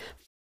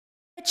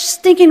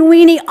 "Stinking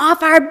weenie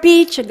off our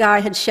beach," a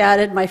guy had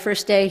shouted my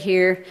first day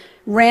here,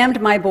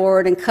 rammed my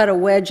board and cut a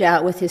wedge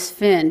out with his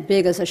fin,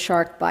 big as a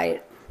shark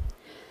bite.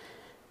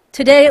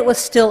 Today it was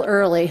still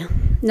early.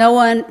 No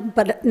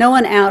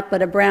one out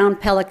but a brown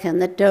pelican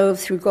that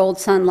dove through gold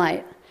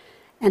sunlight.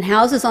 And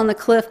houses on the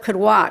cliff could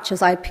watch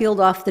as I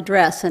peeled off the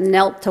dress and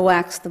knelt to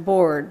wax the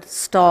board,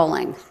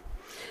 stalling.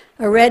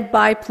 A red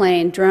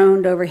biplane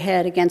droned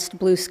overhead against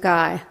blue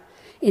sky.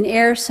 In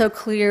air so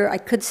clear, I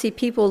could see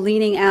people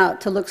leaning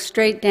out to look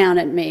straight down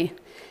at me,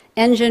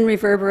 engine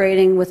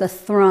reverberating with a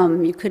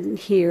thrum you couldn't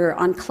hear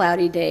on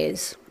cloudy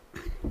days.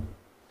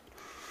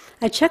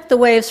 I checked the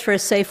waves for a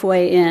safe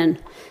way in.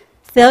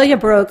 Thalia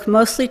broke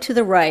mostly to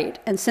the right,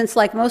 and since,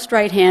 like most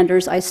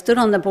right-handers, I stood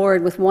on the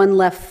board with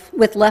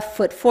left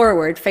foot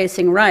forward,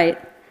 facing right,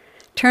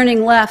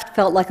 Turning left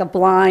felt like a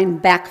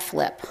blind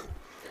backflip.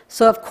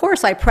 So of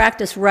course I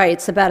practiced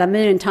rights about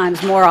 1,000,000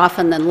 times more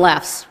often than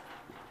lefts.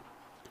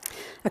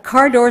 A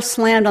car door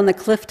slammed on the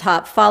cliff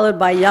top, followed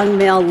by young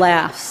male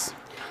laughs.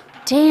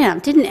 Damn,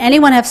 didn't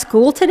anyone have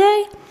school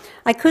today?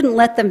 I couldn't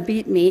let them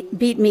beat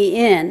me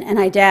in, and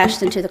I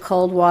dashed into the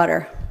cold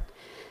water.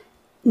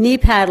 Knee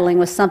paddling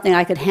was something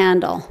I could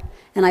handle,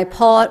 and I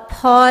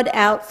pawed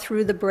out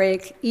through the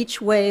break,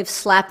 each wave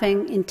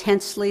slapping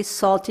intensely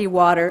salty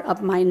water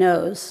up my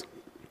nose.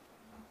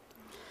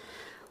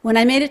 When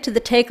I made it to the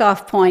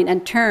takeoff point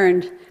and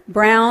turned,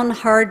 brown,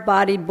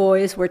 hard-bodied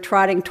boys were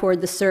trotting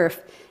toward the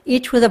surf,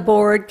 each with a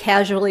board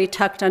casually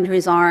tucked under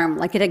his arm,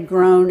 like it had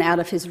grown out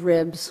of his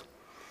ribs.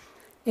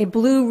 A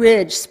blue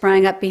ridge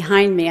sprang up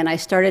behind me, and I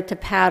started to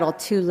paddle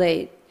too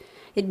late.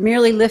 It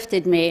merely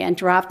lifted me and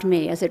dropped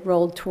me as it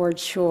rolled toward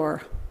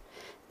shore.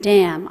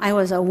 Damn, I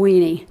was a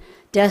weenie,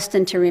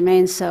 destined to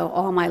remain so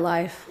all my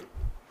life.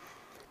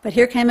 But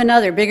here came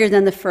another, bigger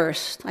than the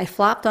first. I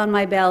flopped on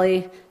my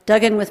belly,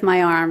 dug in with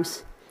my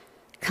arms.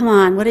 Come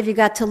on, what have you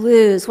got to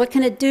lose? What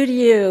can it do to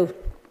you?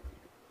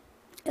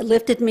 It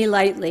lifted me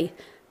lightly,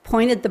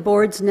 pointed the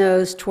board's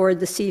nose toward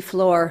the sea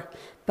floor,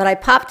 but I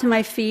popped to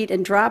my feet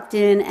and dropped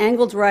in,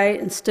 angled right,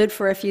 and stood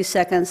for a few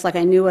seconds like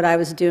I knew what I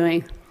was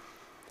doing.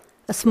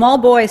 A small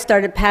boy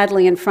started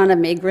paddling in front of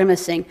me,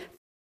 grimacing.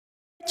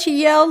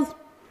 She yelled.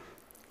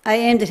 I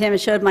aimed at him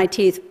and showed my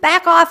teeth.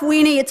 Back off,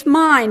 weenie, it's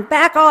mine,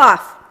 back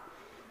off.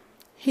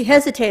 He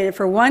hesitated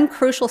for one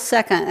crucial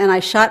second, and I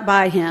shot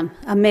by him,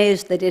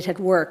 amazed that it had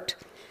worked.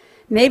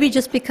 Maybe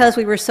just because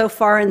we were so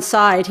far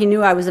inside, he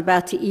knew I was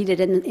about to eat it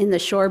in the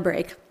shore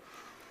break.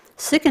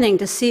 Sickening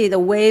to see, the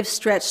wave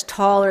stretched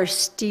taller,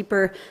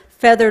 steeper,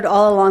 feathered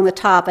all along the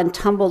top, and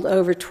tumbled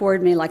over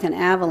toward me like an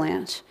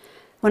avalanche.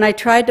 When I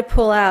tried to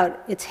pull out,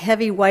 its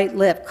heavy white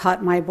lip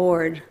caught my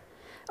board.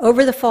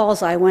 Over the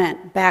falls I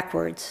went,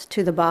 backwards,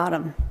 to the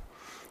bottom.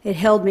 It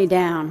held me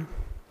down,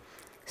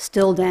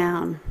 still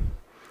down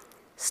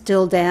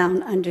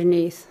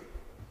underneath.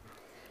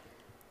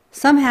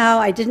 Somehow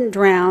I didn't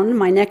drown,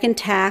 my neck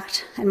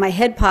intact, and my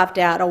head popped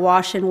out,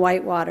 awash in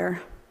white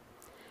water.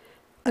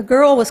 A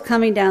girl was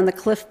coming down the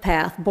cliff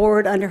path,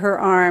 board under her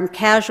arm,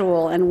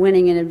 casual and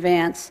winning in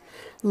advance,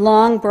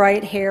 long,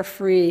 bright hair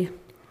free.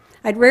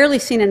 I'd rarely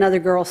seen another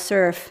girl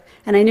surf,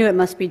 and I knew it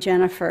must be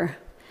Jennifer.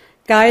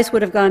 Guys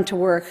would have gone to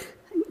work,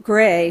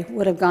 Gray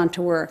would have gone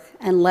to work,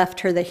 and left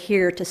her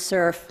here to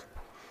surf.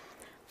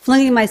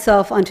 Flinging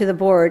myself onto the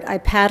board, I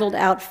paddled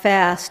out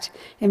fast,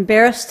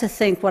 embarrassed to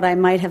think what I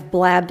might have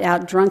blabbed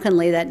out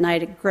drunkenly that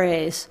night at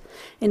Gray's.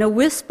 In a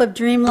wisp of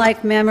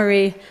dreamlike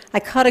memory, I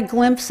caught a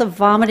glimpse of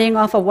vomiting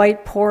off a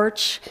white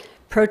porch,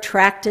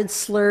 protracted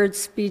slurred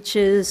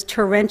speeches,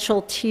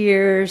 torrential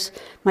tears.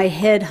 My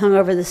head hung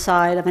over the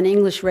side of an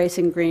English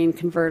racing green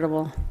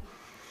convertible.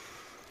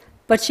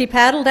 But as she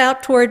paddled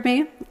out toward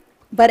me,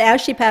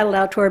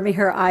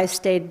 her eyes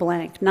stayed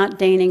blank, not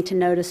deigning to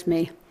notice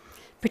me.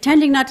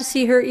 Pretending not to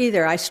see her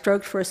either, I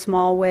stroked for a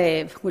small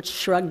wave, which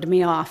shrugged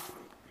me off.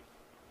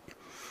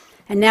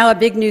 And now a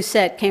big new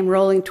set came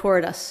rolling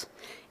toward us.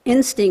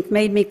 Instinct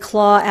made me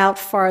claw out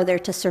farther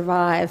to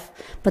survive,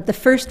 but the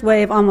first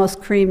wave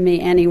almost creamed me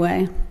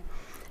anyway.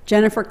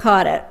 Jennifer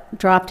caught it,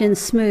 dropped in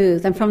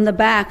smooth, and from the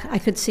back I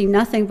could see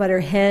nothing but her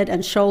head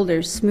and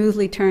shoulders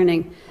smoothly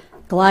turning,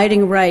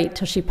 gliding right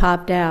till she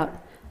popped out,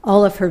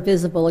 all of her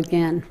visible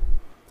again.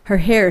 Her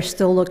hair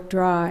still looked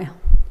dry.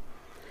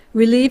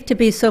 Relieved to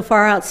be so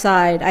far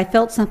outside, I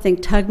felt something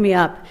tug me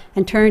up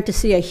and turned to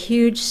see a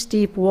huge,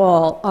 steep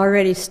wall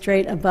already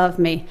straight above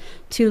me,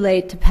 too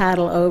late to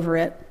paddle over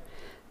it.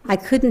 I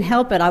couldn't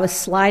help it. I was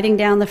sliding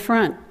down the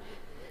front.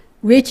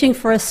 Reaching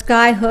for a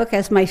sky hook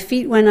as my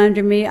feet went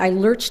under me, I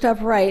lurched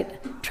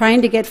upright,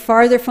 trying to get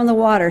farther from the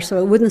water so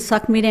it wouldn't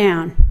suck me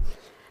down.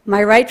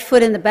 My right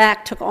foot in the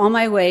back took all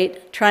my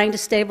weight, trying to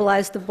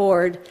stabilize the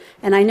board,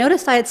 and I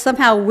noticed I had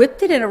somehow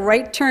whipped it in a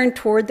right turn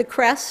toward the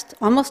crest,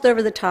 almost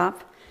over the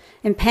top.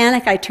 In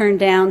panic, I turned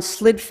down,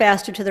 slid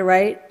faster to the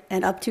right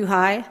and up too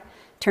high,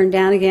 turned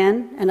down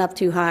again and up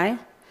too high.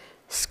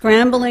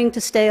 Scrambling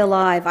to stay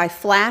alive, I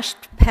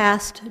flashed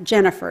past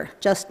Jennifer,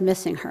 just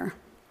missing her.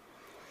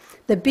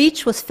 The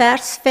beach was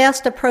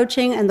fast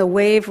approaching, and the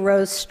wave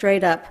rose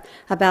straight up,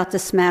 about to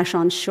smash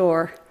on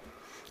shore.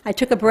 I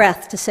took a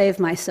breath to save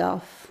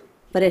myself,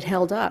 but it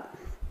held up.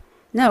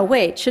 No,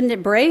 wait, shouldn't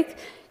it break?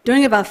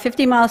 Doing about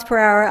 50 miles per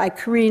hour, I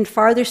careened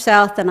farther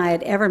south than I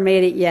had ever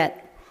made it yet.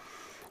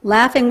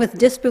 Laughing with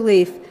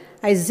disbelief,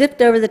 I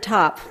zipped over the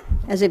top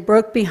as it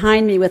broke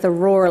behind me with a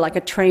roar like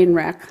a train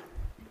wreck.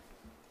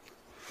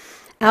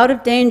 Out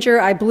of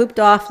danger, I blooped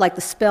off like the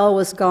spell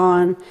was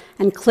gone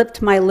and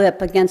clipped my lip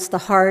against the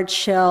hard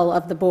shell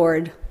of the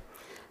board.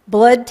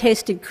 Blood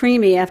tasted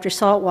creamy after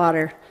salt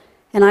water,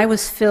 and I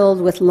was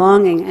filled with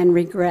longing and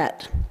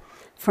regret.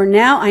 For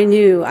now I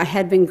knew I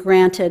had been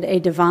granted a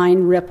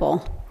divine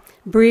ripple,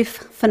 brief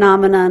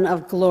phenomenon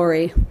of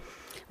glory,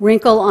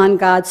 wrinkle on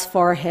God's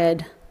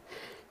forehead,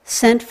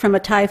 sent from a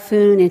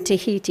typhoon in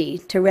Tahiti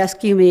to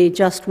rescue me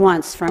just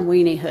once from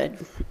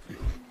weeniehood.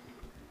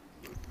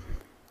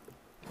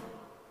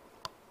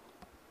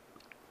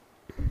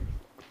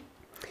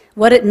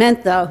 What it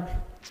meant, though,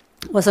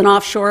 was an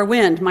offshore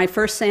wind, my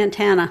first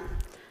Santana.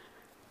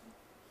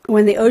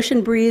 When the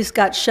ocean breeze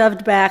got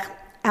shoved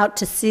back out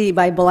to sea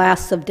by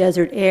blasts of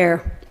desert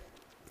air.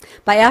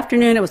 By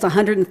afternoon, it was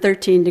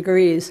 113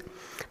 degrees,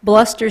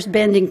 blusters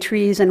bending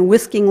trees and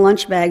whisking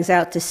lunch bags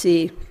out to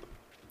sea.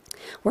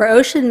 Where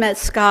ocean met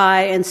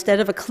sky, instead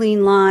of a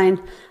clean line,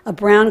 a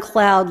brown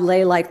cloud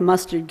lay like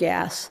mustard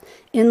gas,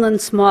 inland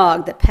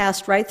smog that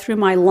passed right through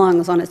my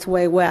lungs on its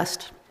way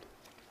west.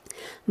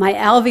 My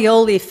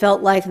alveoli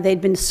felt like they'd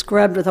been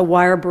scrubbed with a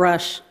wire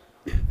brush.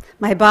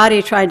 My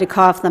body tried to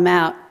cough them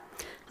out.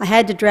 I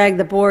had to drag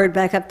the board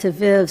back up to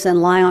Viv's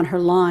and lie on her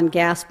lawn,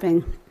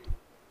 gasping.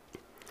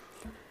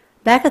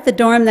 Back at the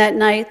dorm that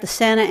night, the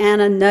Santa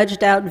Ana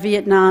nudged out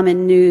Vietnam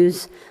in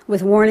news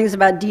with warnings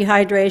about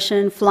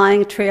dehydration,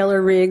 flying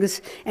trailer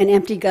rigs, and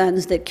empty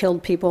guns that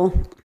killed people.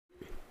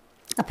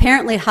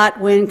 Apparently, hot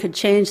wind could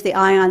change the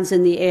ions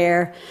in the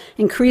air,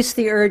 increase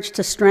the urge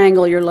to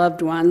strangle your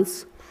loved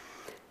ones.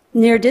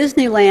 Near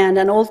Disneyland,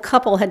 an old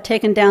couple had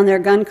taken down their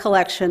gun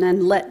collection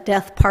and let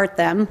death part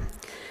them,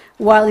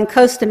 while in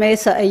Costa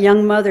Mesa, a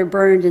young mother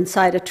burned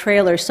inside a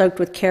trailer soaked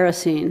with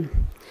kerosene.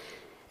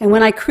 And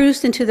when I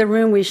cruised into the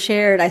room we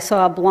shared, I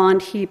saw a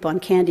blonde heap on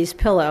Candy's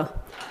pillow,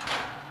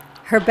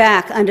 her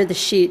back under the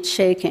sheet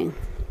shaking.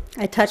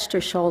 I touched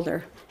her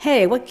shoulder.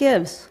 Hey, what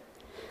gives?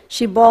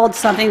 She bawled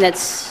something that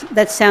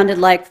sounded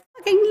like,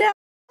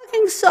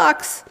 fucking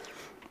sucks.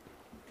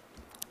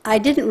 I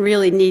didn't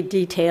really need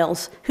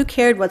details. Who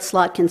cared what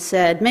Slotkin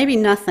said? Maybe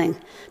nothing.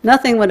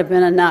 Nothing would have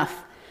been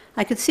enough.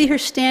 I could see her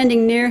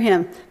standing near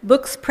him,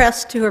 books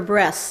pressed to her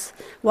breasts,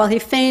 while he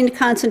feigned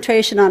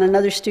concentration on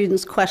another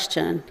student's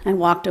question and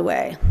walked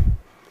away.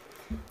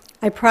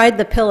 I pried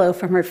the pillow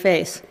from her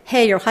face.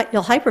 Hey, you'll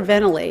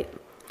hyperventilate.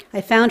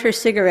 I found her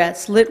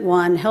cigarettes, lit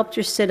one, helped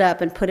her sit up,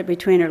 and put it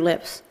between her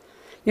lips.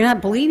 You're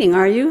not bleeding,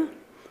 are you?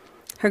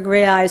 Her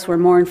gray eyes were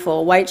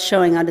mournful, white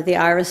showing under the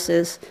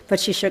irises,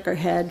 but she shook her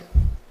head.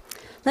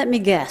 Let me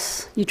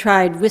guess, you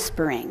tried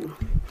whispering.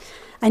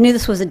 I knew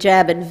this was a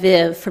jab at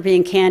Viv for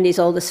being Candy's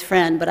oldest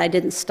friend, but I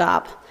didn't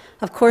stop.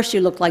 Of course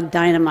you look like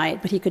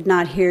dynamite, but he could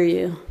not hear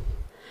you.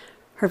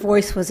 Her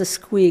voice was a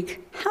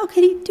squeak. How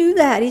could he do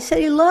that? He said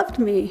he loved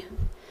me.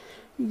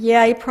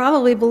 Yeah, he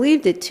probably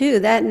believed it too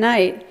that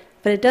night,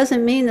 but it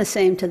doesn't mean the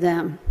same to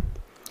them.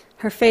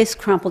 Her face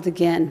crumpled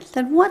again.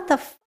 Then what the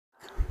f***?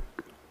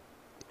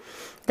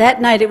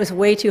 That night it was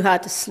way too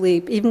hot to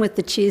sleep, even with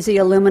the cheesy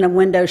aluminum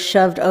window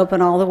shoved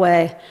open all the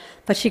way,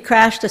 but she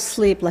crashed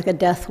asleep like a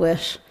death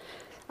wish.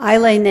 I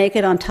lay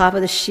naked on top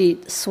of the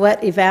sheet,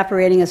 sweat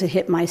evaporating as it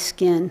hit my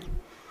skin.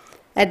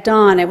 At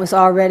dawn, it was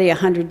already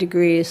 100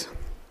 degrees.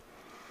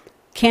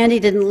 Candy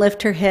didn't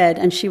lift her head,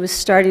 and she was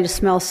starting to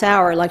smell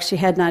sour like she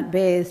had not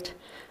bathed.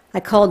 I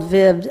called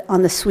Viv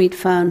on the suite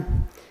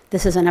phone.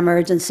 This is an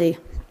emergency.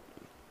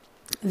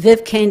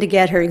 Viv came to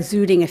get her,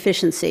 exuding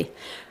efficiency.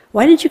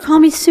 Why didn't you call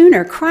me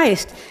sooner?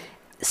 Christ.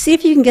 See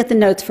if you can get the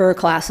notes for her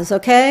classes,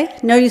 okay?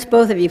 No use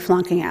both of you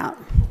flunking out.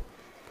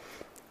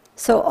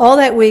 So all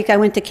that week, I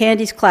went to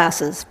Candy's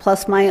classes,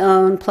 plus my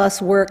own,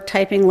 plus work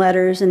typing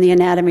letters in the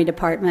anatomy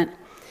department.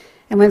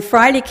 And when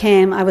Friday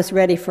came, I was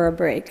ready for a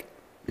break.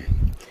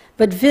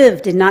 But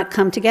Viv did not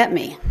come to get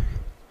me.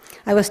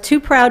 I was too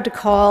proud to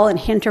call and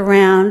hint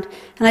around,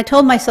 and I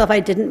told myself I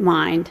didn't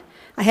mind.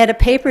 I had a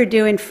paper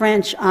due in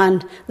French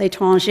on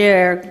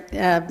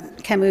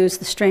L'étranger, Camus'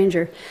 The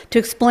Stranger, to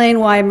explain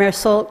why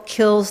Mersault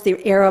kills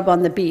the Arab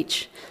on the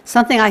beach,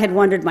 something I had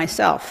wondered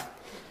myself.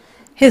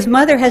 His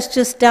mother has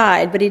just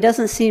died, but he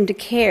doesn't seem to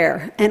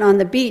care, and on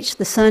the beach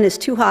the sun is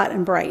too hot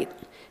and bright.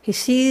 He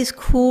sees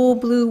cool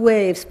blue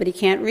waves, but he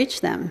can't reach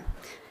them.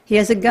 He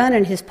has a gun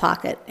in his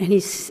pocket, and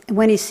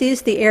when he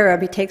sees the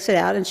Arab, he takes it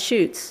out and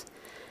shoots.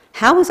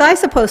 How was I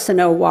supposed to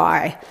know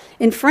why?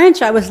 In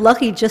French, I was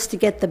lucky just to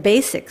get the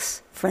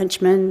basics.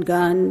 Frenchman,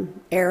 gun,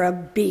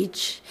 Arab,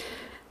 beach.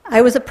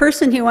 I was a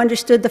person who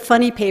understood the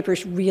funny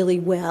papers really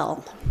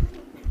well.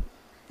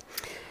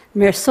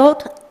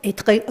 Mersault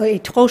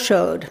est trop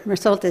chaude.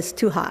 Mersault is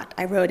too hot,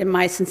 I wrote in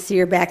my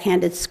sincere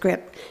backhanded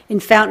script,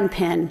 in fountain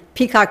pen,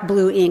 peacock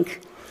blue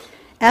ink.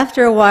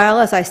 After a while,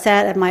 as I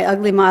sat at my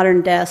ugly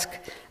modern desk,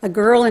 a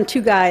girl and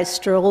two guys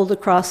strolled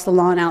across the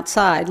lawn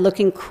outside,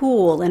 looking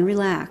cool and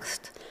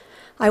relaxed.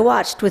 I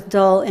watched with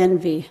dull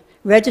envy,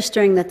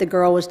 registering that the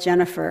girl was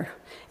Jennifer,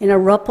 in a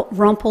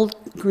rumpled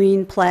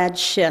green plaid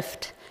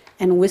shift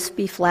and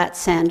wispy flat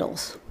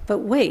sandals. But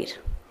wait.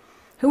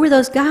 Who were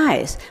those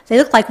guys? They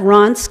looked like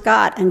Ron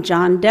Scott and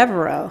John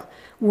Devereaux,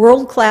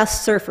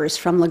 world-class surfers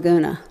from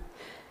Laguna.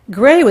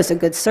 Gray was a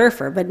good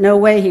surfer, but no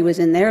way he was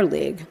in their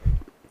league.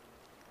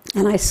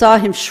 And I saw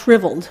him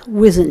shriveled,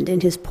 wizened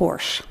in his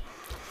Porsche.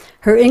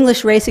 Her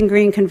English racing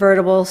green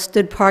convertible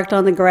stood parked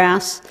on the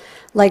grass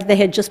like they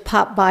had just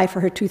popped by for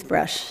her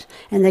toothbrush,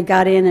 and they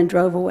got in and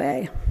drove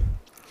away.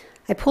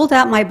 I pulled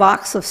out my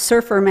box of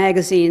surfer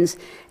magazines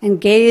and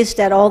gazed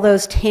at all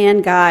those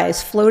tan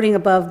guys floating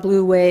above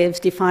blue waves,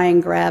 defying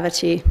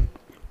gravity.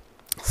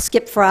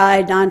 Skip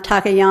Fry, Don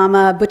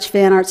Takayama, Butch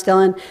Van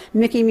Arsdalen,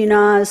 Mickey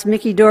Munoz,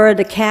 Mickey Dora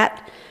the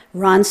cat,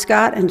 Ron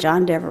Scott and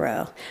John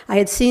Devereaux. I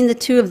had seen the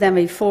two of them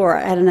before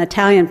at an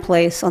Italian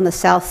place on the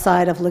south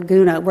side of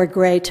Laguna where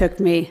Gray took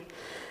me.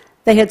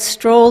 They had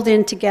strolled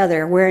in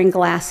together wearing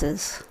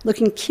glasses,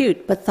 looking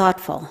cute but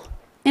thoughtful,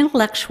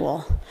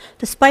 intellectual,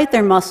 despite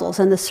their muscles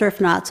and the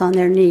surf knots on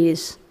their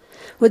knees.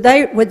 Would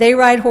they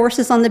ride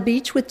horses on the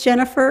beach with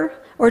Jennifer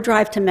or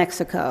drive to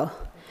Mexico?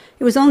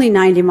 It was only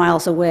 90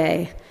 miles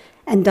away,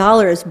 and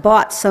dollars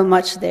bought so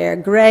much there.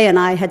 Gray and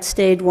I had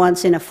stayed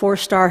once in a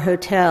 4-star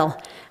hotel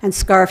and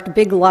scarfed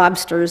big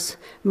lobsters,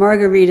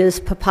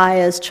 margaritas,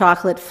 papayas,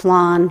 chocolate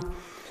flan,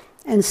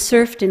 and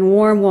surfed in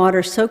warm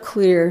water so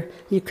clear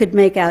you could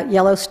make out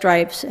yellow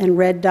stripes and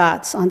red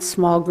dots on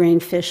small green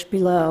fish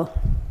below.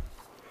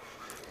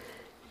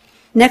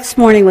 Next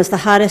morning was the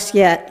hottest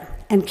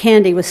yet, and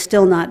Candy was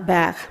still not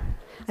back.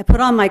 I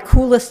put on my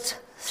coolest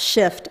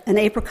shift, an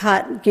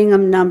apricot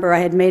gingham number I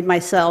had made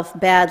myself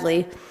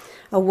badly,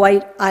 a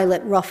white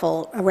eyelet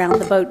ruffle around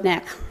the boat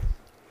neck.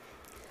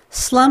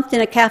 Slumped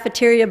in a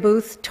cafeteria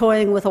booth,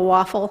 toying with a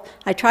waffle,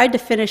 I tried to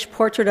finish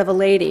Portrait of a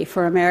Lady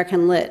for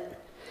American Lit.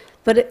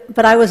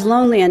 But I was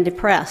lonely and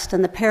depressed,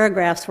 and the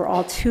paragraphs were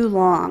all too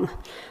long,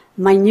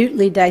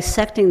 minutely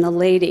dissecting the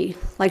lady,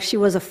 like she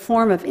was a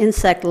form of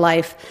insect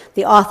life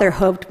the author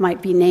hoped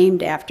might be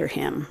named after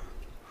him.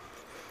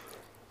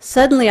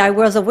 Suddenly, I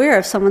was aware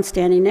of someone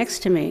standing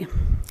next to me.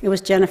 It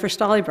was Jennifer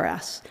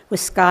Stollybrass,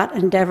 with Scott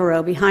and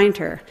Devereaux behind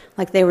her,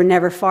 like they were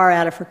never far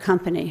out of her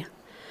company.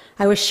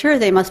 I was sure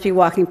they must be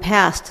walking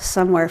past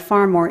somewhere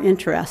far more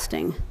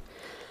interesting.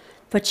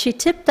 But she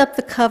tipped up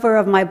the cover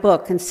of my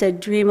book and said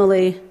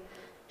dreamily,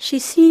 "She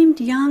seemed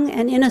young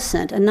and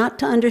innocent and not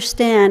to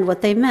understand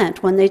what they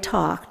meant when they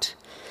talked.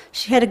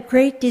 She had a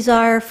great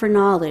desire for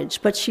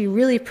knowledge, but she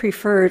really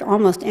preferred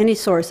almost any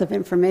source of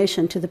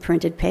information to the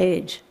printed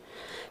page.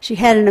 She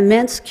had an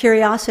immense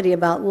curiosity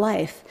about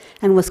life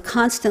and was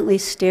constantly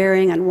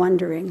staring and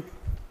wondering."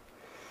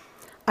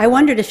 I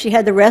wondered if she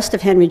had the rest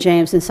of Henry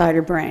James inside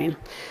her brain.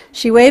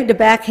 She waved a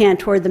backhand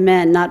toward the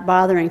men, not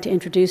bothering to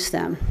introduce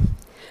them.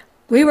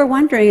 "We were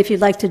wondering if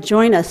you'd like to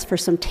join us for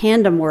some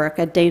tandem work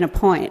at Dana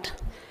Point.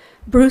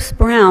 Bruce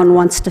Brown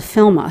wants to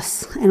film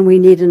us, and we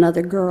need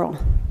another girl."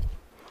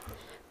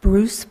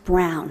 Bruce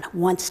Brown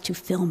wants to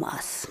film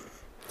us.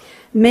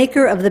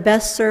 Maker of the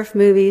best surf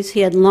movies,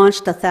 he had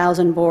launched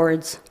 1,000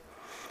 boards.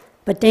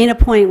 But Dana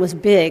Point was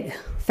big,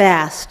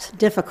 fast,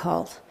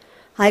 difficult.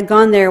 I had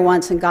gone there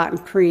once and gotten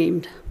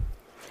creamed.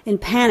 In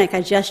panic,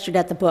 I gestured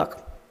at the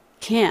book.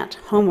 "Can't,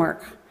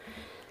 homework."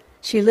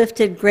 She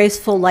lifted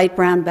graceful light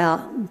brown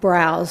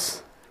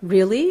brows.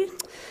 "Really?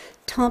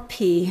 Tant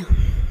pis."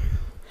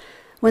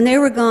 When they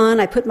were gone,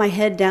 I put my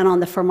head down on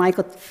the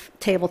Formica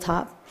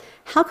tabletop.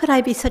 How could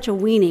I be such a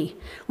weenie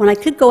when I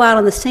could go out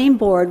on the same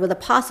board with a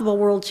possible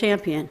world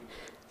champion?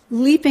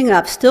 Leaping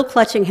up, still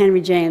clutching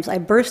Henry James, I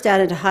burst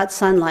out into hot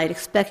sunlight,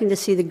 expecting to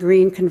see the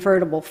green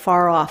convertible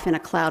far off in a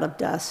cloud of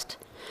dust.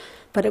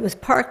 But it was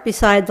parked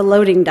beside the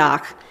loading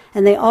dock,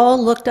 and they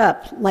all looked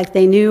up like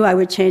they knew I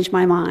would change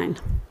my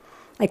mind.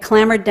 I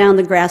clambered down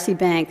the grassy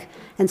bank,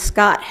 and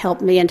Scott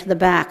helped me into the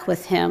back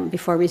with him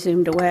before we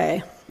zoomed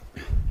away.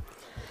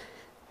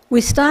 We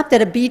stopped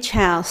at a beach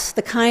house,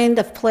 the kind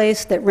of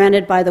place that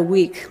rented by the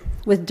week,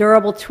 with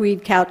durable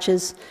tweed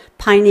couches,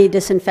 piney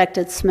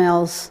disinfected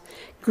smells,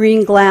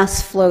 green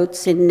glass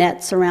floats in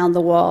nets around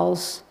the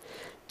walls.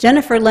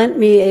 Jennifer lent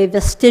me a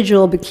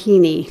vestigial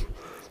bikini,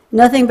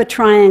 nothing but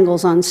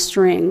triangles on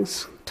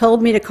strings,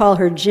 told me to call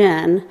her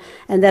Jen,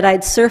 and that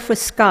I'd surf with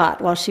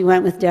Scott while she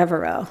went with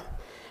Devereaux.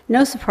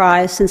 No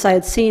surprise, since I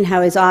had seen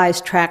how his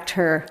eyes tracked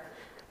her,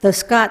 though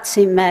Scott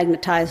seemed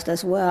magnetized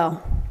as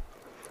well.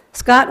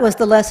 Scott was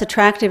the less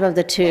attractive of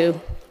the two,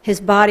 his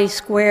body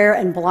square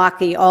and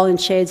blocky, all in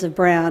shades of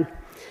brown,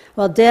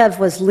 while Dev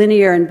was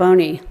linear and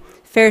bony,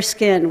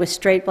 fair-skinned with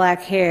straight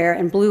black hair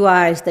and blue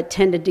eyes that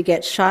tended to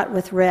get shot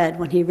with red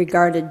when he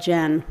regarded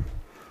Jen.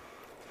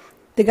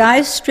 The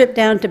guys stripped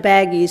down to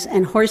baggies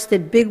and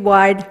hoisted big,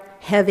 wide,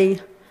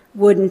 heavy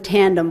wooden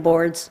tandem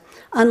boards,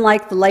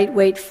 unlike the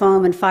lightweight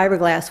foam and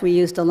fiberglass we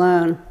used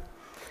alone.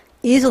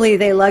 Easily,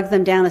 they lugged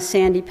them down a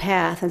sandy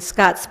path, and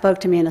Scott spoke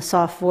to me in a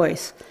soft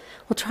voice.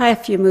 "We'll try a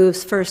few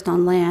moves first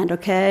on land,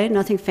 okay?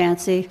 Nothing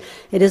fancy.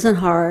 It isn't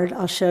hard.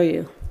 I'll show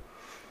you."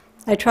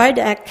 I tried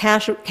to act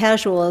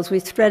casual as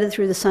we threaded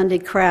through the Sunday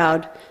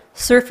crowd,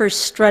 surfers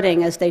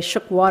strutting as they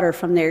shook water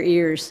from their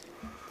ears.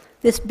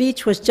 This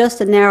beach was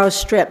just a narrow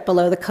strip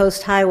below the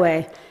coast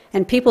highway,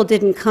 and people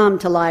didn't come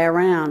to lie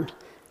around.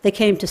 They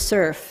came to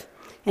surf,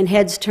 and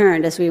heads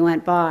turned as we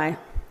went by.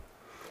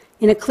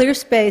 In a clear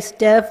space,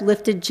 Dev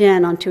lifted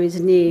Jen onto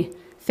his knee,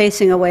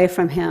 facing away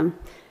from him.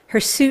 Her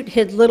suit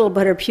hid little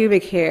but her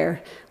pubic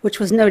hair, which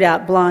was no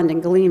doubt blonde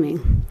and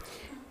gleaming.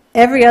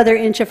 Every other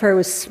inch of her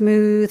was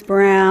smooth,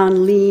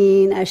 brown,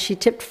 lean, as she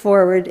tipped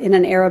forward in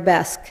an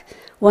arabesque,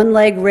 one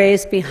leg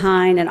raised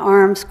behind and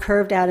arms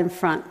curved out in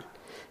front,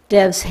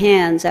 Dev's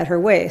hands at her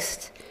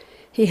waist.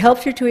 He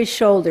helped her to his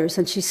shoulders,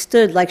 and she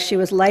stood like she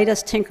was light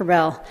as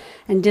Tinkerbell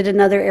and did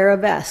another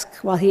arabesque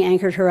while he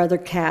anchored her other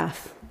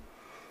calf.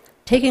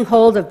 Taking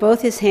hold of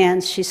both his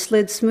hands, she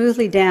slid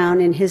smoothly down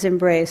in his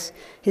embrace,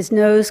 his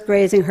nose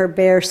grazing her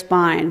bare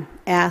spine,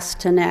 ass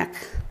to neck.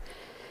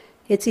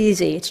 "It's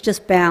easy, it's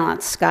just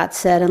balance," Scott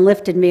said, and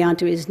lifted me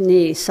onto his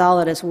knee,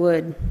 solid as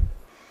wood.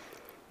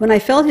 When I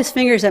felt his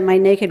fingers at my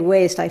naked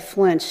waist, I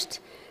flinched.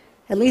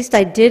 At least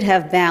I did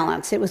have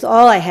balance. It was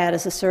all I had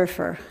as a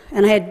surfer,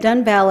 and I had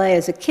done ballet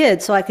as a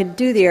kid, so I could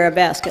do the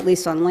arabesque, at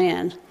least on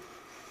land.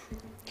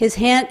 His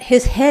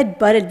head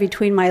butted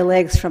between my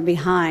legs from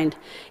behind,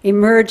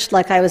 emerged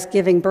like I was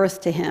giving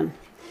birth to him.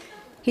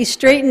 He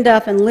straightened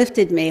up and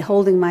lifted me,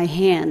 holding my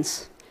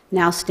hands.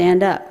 "Now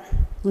stand up.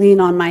 Lean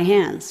on my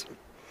hands."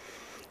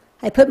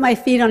 I put my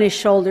feet on his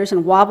shoulders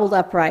and wobbled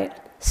upright,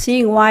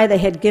 seeing why they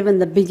had given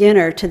the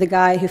beginner to the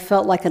guy who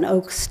felt like an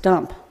oak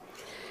stump.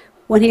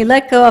 When he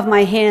let go of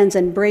my hands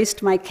and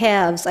braced my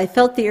calves, I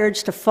felt the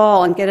urge to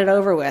fall and get it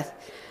over with.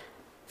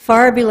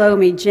 Far below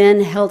me,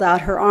 Jen held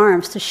out her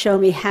arms to show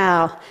me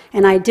how,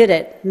 and I did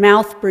it,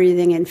 mouth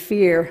breathing in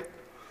fear.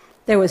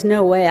 There was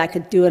no way I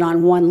could do it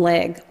on one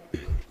leg.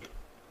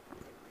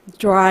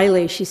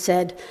 Dryly, she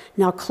said,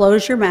 "Now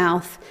close your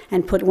mouth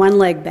and put one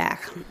leg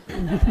back."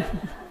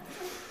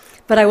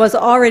 But I was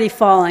already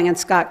falling, and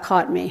Scott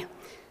caught me.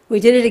 We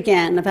did it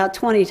again, about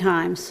 20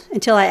 times,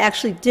 until I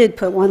actually did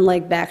put one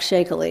leg back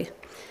shakily.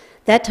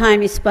 That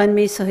time he spun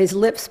me so his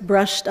lips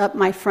brushed up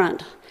my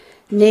front,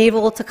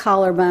 navel to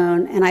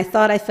collarbone, and I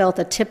thought I felt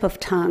a tip of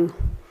tongue.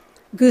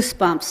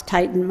 Goosebumps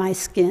tightened my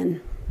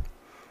skin.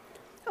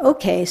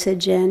 "Okay," said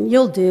Jen,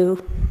 "you'll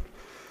do."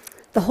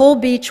 The whole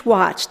beach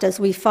watched as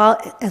we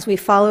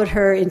followed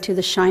her into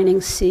the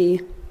shining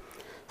sea.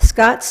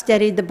 Scott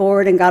steadied the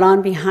board and got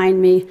on behind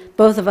me,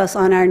 both of us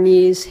on our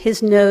knees,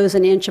 his nose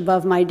an inch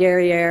above my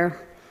derriere.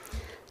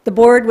 The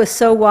board was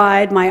so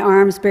wide my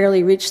arms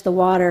barely reached the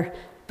water,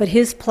 but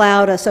his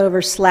plowed us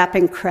over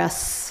slapping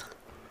crests.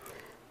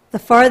 The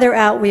farther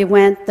out we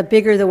went, the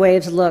bigger the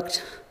waves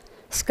looked.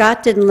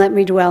 Scott didn't let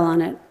me dwell on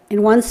it.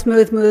 In one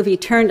smooth move, he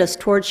turned us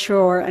toward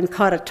shore and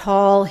caught a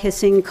tall,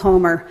 hissing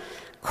comber,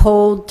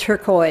 cold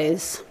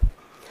turquoise.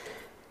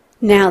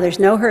 "Now, there's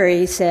no hurry,"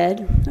 he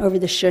said, over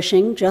the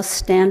shushing, "just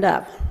stand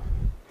up."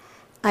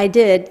 I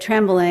did,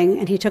 trembling,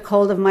 and he took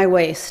hold of my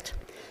waist.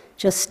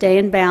 "Just stay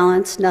in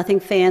balance, nothing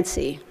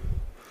fancy."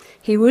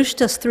 He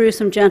whooshed us through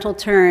some gentle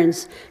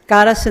turns,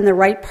 got us in the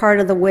right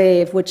part of the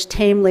wave, which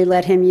tamely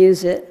let him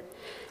use it.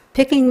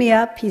 Picking me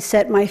up, he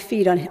set my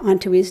feet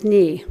onto his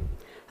knee.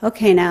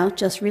 "Okay now,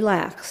 just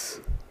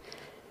relax."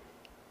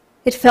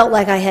 It felt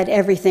like I had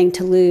everything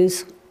to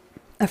lose.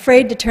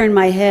 Afraid to turn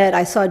my head,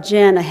 I saw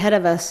Jen ahead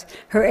of us,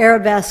 her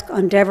arabesque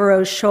on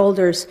Devereaux's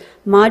shoulders,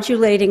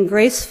 modulating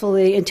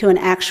gracefully into an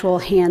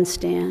actual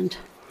handstand.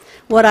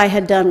 What I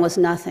had done was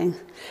nothing.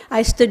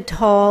 I stood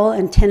tall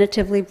and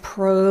tentatively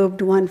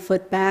probed one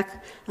foot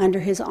back under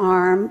his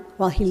arm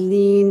while he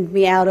leaned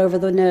me out over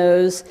the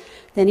nose.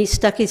 Then he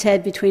stuck his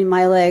head between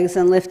my legs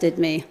and lifted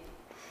me.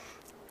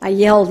 I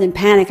yelled in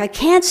panic, "I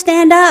can't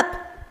stand up!"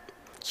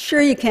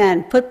 "Sure you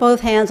can. Put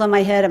both hands on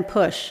my head and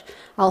push.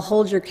 I'll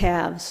hold your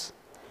calves."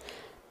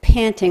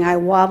 Panting, I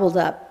wobbled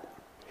up.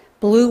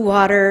 Blue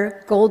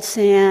water, gold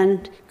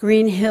sand,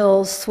 green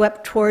hills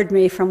swept toward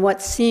me from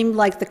what seemed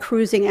like the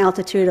cruising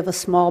altitude of a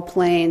small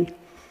plane.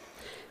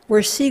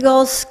 Were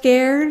seagulls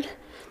scared?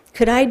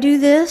 Could I do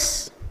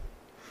this?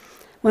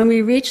 When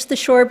we reached the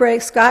shore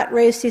break, Scott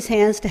raised his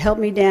hands to help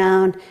me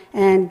down,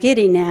 and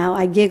giddy now,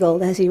 I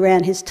giggled as he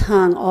ran his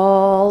tongue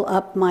all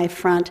up my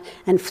front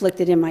and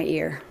flicked it in my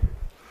ear.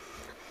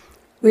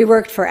 We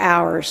worked for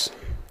hours.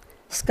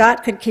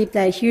 Scott could keep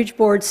that huge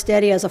board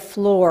steady as a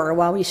floor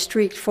while we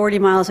streaked 40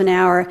 miles an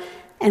hour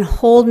and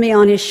hold me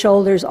on his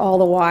shoulders all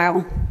the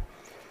while.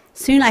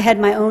 Soon I had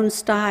my own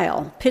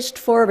style, pitched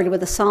forward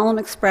with a solemn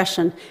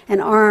expression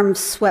and arms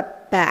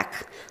swept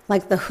back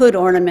like the hood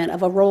ornament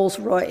of a Rolls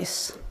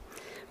Royce.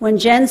 When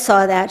Jen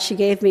saw that, she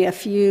gave me a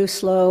few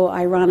slow,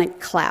 ironic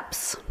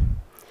claps.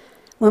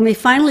 When we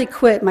finally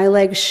quit, my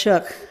legs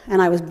shook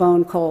and I was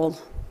bone cold.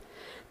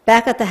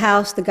 Back at the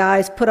house, the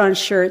guys put on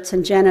shirts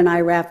and Jen and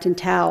I wrapped in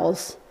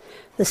towels.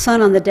 The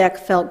sun on the deck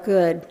felt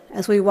good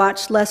as we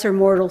watched lesser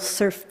mortals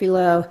surf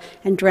below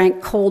and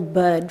drank cold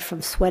bud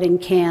from sweating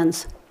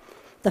cans.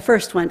 The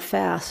first went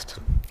fast.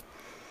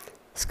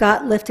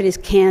 Scott lifted his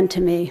can to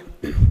me.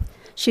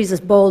 "She's as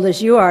bold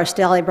as you are,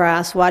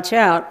 Stallybrass. Watch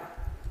out."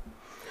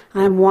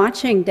 "I'm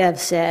watching," Dev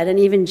said, and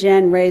even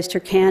Jen raised her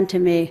can to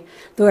me,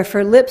 though if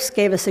her lips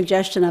gave a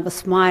suggestion of a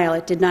smile,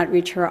 it did not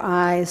reach her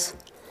eyes.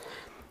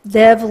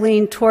 Dev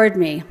leaned toward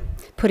me,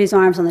 put his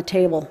arms on the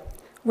table.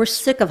 "We're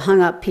sick of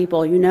hung-up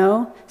people, you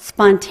know?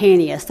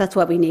 Spontaneous, that's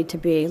what we need to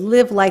be.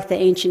 Live like the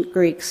ancient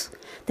Greeks.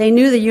 They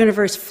knew the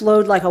universe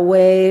flowed like a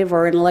wave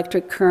or an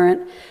electric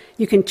current.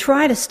 You can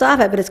try to stop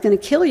it, but it's going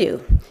to kill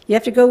you. You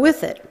have to go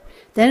with it.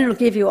 Then it'll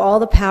give you all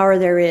the power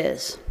there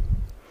is."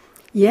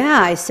 "Yeah,"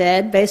 I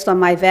said, based on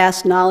my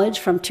vast knowledge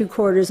from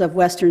 2/4 of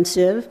Western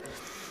Civ.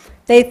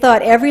 "They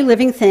thought every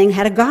living thing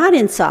had a god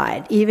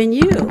inside, even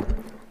you.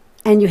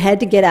 And you had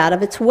to get out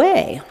of its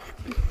way."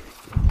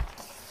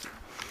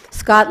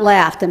 Scott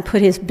laughed and put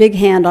his big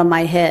hand on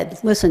my head.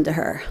 Listen to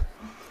her.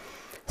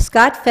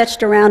 Scott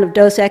fetched a round of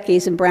Dos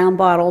Equis in brown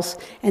bottles,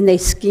 and they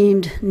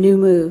schemed new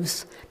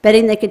moves,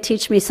 betting they could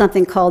teach me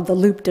something called the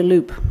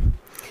loop-de-loop.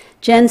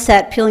 Jen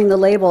sat peeling the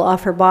label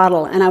off her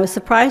bottle, and I was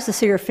surprised to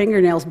see her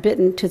fingernails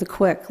bitten to the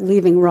quick,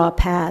 leaving raw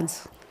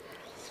pads.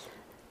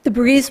 The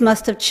breeze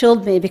must have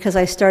chilled me because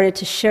I started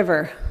to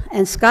shiver,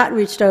 and Scott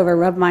reached over,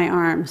 rubbed my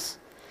arms.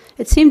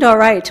 It seemed all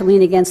right to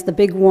lean against the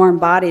big warm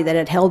body that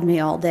had held me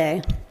all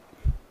day.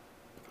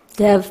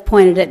 Dev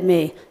pointed at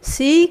me.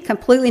 See?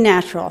 Completely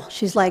natural.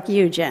 She's like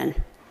you, Jen.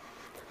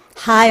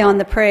 High on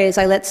the praise,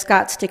 I let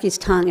Scott stick his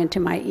tongue into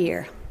my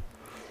ear.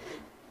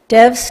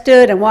 Dev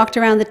stood and walked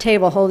around the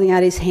table holding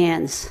out his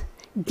hands.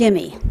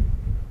 Gimme.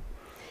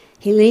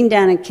 He leaned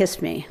down and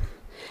kissed me.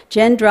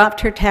 Jen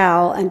dropped her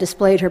towel and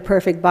displayed her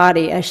perfect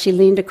body as she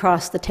leaned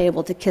across the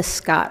table to kiss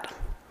Scott.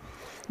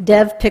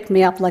 Dev picked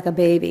me up like a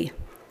baby.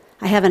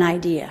 I have an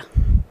idea,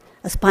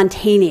 a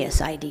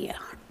spontaneous idea.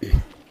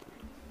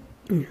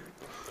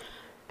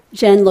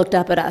 Jen looked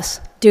up at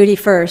us. Duty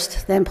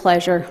first, then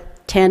pleasure.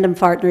 Tandem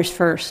partners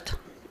first.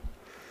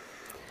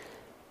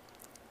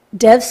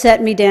 Dev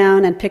set me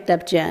down and picked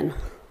up Jen.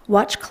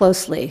 Watch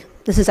closely.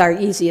 This is our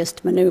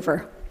easiest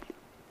maneuver.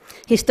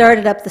 He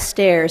started up the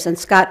stairs, and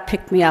Scott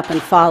picked me up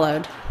and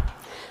followed.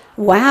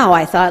 Wow,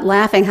 I thought,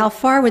 laughing, how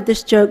far would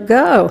this joke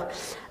go?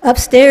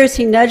 Upstairs,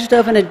 he nudged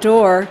open a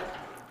door,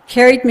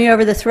 carried me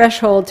over the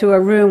threshold to a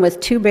room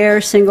with 2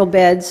 bare single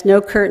beds, no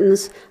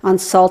curtains on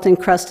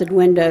salt-encrusted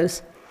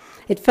windows.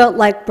 It felt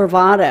like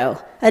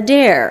bravado, a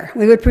dare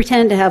we would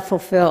pretend to have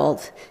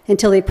fulfilled,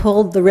 until he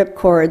pulled the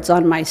ripcords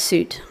on my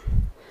suit.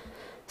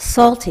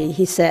 Salty,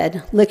 he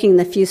said, licking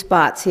the few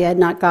spots he had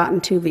not gotten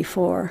to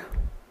before.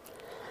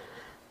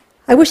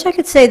 I wish I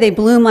could say they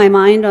blew my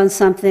mind on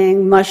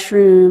something,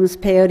 mushrooms,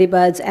 peyote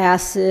buds,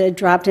 acid,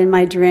 dropped in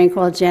my drink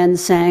while Jen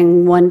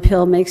sang, one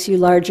pill makes you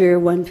larger,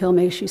 one pill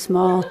makes you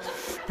small.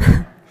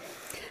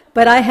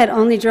 But I had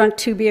only drunk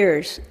 2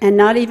 beers, and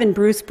not even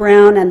Bruce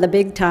Brown and the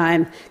Big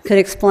Time could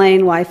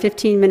explain why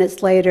 15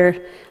 minutes later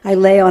I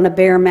lay on a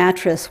bare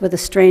mattress with a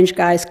strange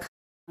guy's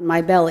on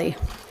my belly,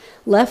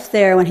 left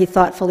there when he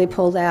thoughtfully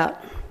pulled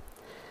out.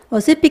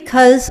 Was it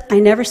because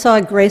I never saw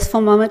a graceful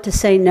moment to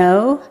say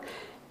no?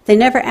 They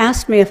never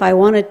asked me if I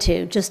wanted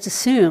to, just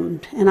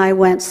assumed, and I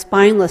went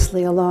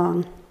spinelessly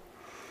along.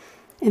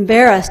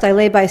 Embarrassed, I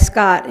lay by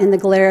Scott in the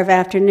glare of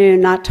afternoon,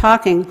 not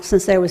talking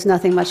since there was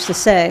nothing much to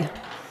say.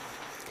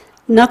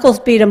 Knuckles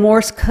beat a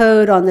Morse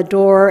code on the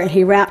door, and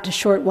he wrapped a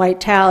short white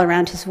towel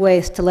around his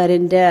waist to let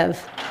in Dev,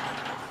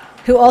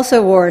 who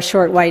also wore a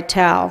short white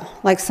towel,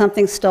 like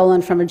something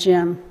stolen from a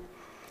gym.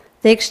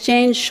 They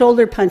exchanged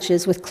shoulder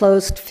punches with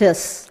closed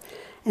fists,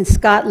 and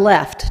Scott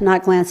left,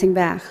 not glancing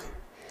back.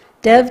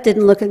 Dev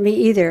didn't look at me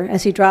either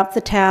as he dropped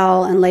the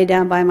towel and lay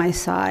down by my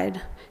side.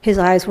 His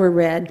eyes were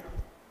red.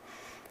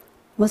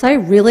 Was I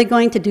really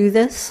going to do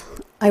this?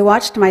 I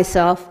watched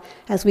myself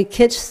as we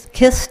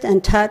kissed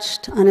and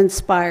touched,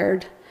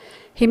 uninspired.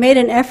 He made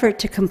an effort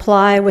to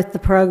comply with the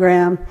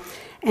program,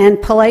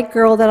 and polite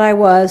girl that I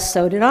was,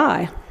 so did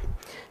I.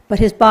 But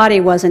his body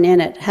wasn't in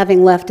it,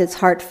 having left its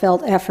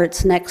heartfelt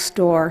efforts next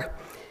door,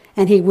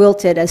 and he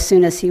wilted as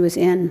soon as he was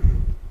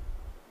in.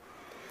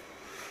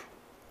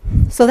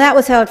 So that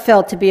was how it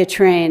felt to be a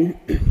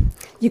train.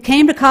 You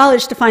came to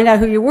college to find out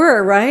who you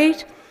were,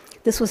 right?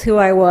 This was who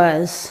I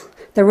was.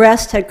 The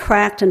rest had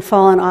cracked and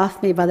fallen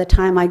off me by the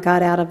time I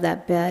got out of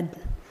that bed.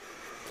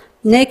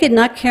 Naked,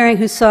 not caring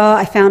who saw,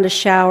 I found a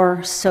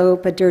shower,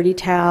 soap, a dirty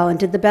towel, and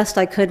did the best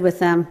I could with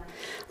them.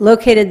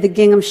 Located the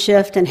Gingham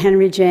Shift and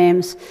Henry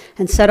James,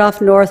 and set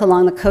off north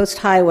along the coast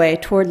highway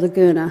toward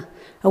Laguna,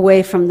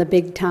 away from the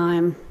big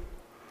time.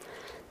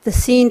 The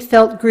scene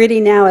felt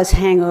gritty now as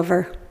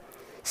hangover.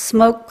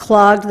 Smoke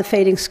clogged the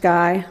fading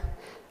sky.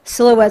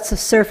 Silhouettes of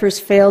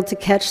surfers failed to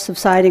catch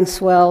subsiding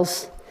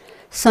swells.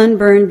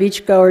 Sunburned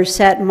beachgoers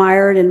sat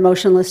mired in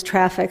motionless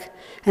traffic,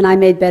 and I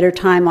made better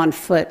time on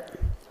foot.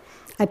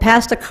 I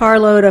passed a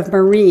carload of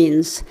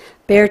Marines,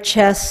 bare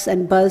chests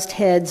and buzzed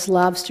heads,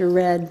 lobster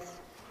red.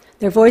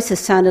 Their voices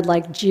sounded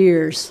like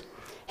jeers.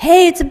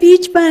 Hey, it's a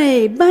beach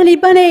bunny! Bunny,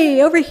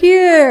 bunny, over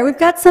here! We've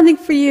got something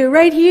for you,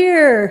 right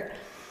here!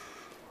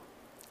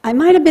 I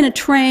might have been a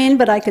train,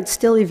 but I could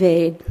still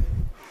evade.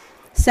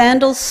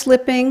 Sandals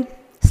slipping,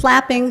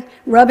 slapping,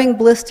 rubbing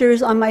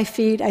blisters on my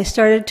feet, I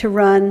started to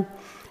run,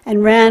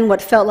 and ran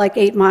what felt like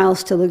 8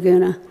 miles to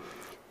Laguna.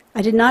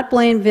 I did not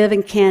blame Viv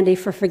and Candy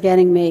for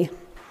forgetting me.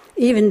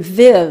 Even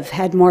Viv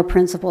had more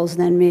principles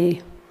than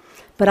me.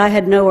 But I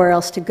had nowhere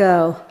else to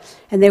go,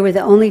 and they were the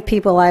only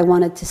people I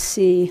wanted to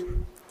see.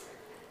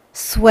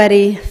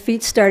 Sweaty,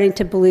 feet starting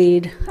to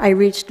bleed, I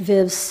reached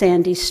Viv's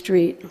sandy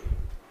street.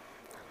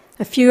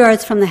 A few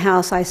yards from the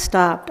house, I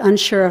stopped,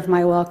 unsure of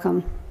my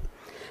welcome.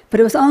 But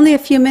it was only a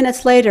few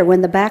minutes later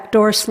when the back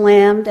door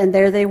slammed, and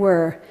there they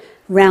were,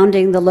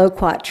 rounding the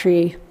loquat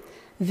tree.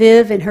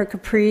 Viv in her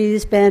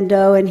capris,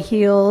 bandeau, and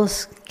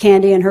heels,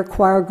 Candy in her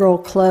choir girl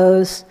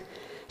clothes.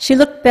 She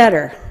looked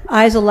better,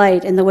 eyes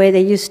alight in the way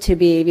they used to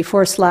be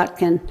before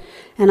Slotkin,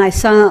 and I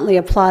silently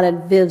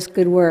applauded Viv's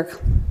good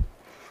work.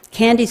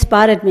 Candy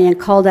spotted me and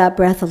called out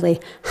breathily,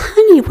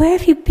 "Honey, where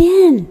have you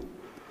been?"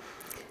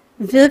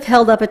 Viv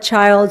held up a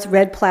child's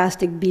red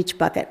plastic beach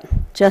bucket.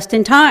 "Just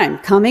in time.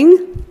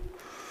 Coming?"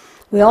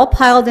 We all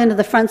piled into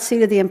the front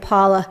seat of the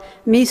Impala,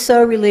 me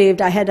so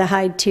relieved I had to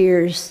hide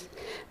tears.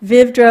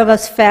 Viv drove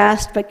us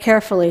fast but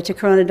carefully to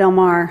Corona Del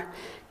Mar,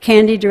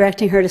 Candy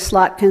directing her to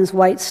Slotkin's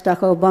white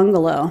stucco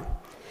bungalow.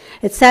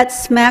 It sat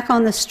smack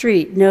on the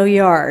street, no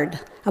yard,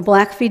 a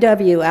black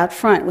VW out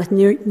front with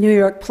New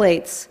York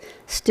plates,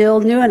 still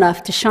new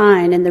enough to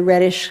shine in the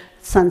reddish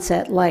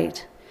sunset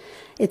light.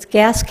 Its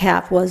gas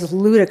cap was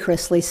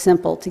ludicrously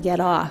simple to get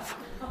off.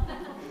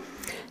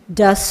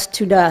 "Dust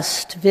to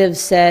dust," Viv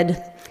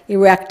said,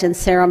 erect and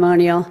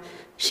ceremonial.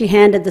 She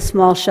handed the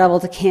small shovel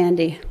to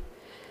Candy.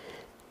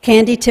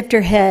 Candy tipped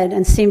her head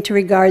and seemed to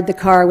regard the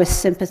car with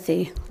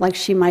sympathy, like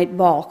she might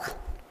balk.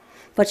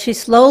 But she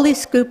slowly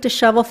scooped a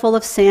shovelful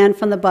of sand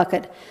from the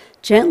bucket,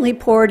 gently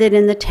poured it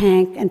in the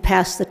tank, and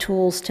passed the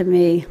tools to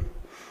me.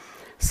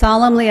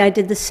 Solemnly, I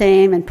did the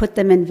same and put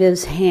them in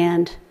Viv's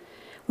hand.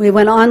 We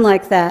went on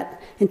like that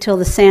until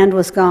the sand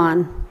was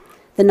gone,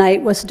 the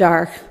night was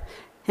dark,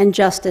 and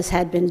justice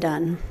had been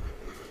done.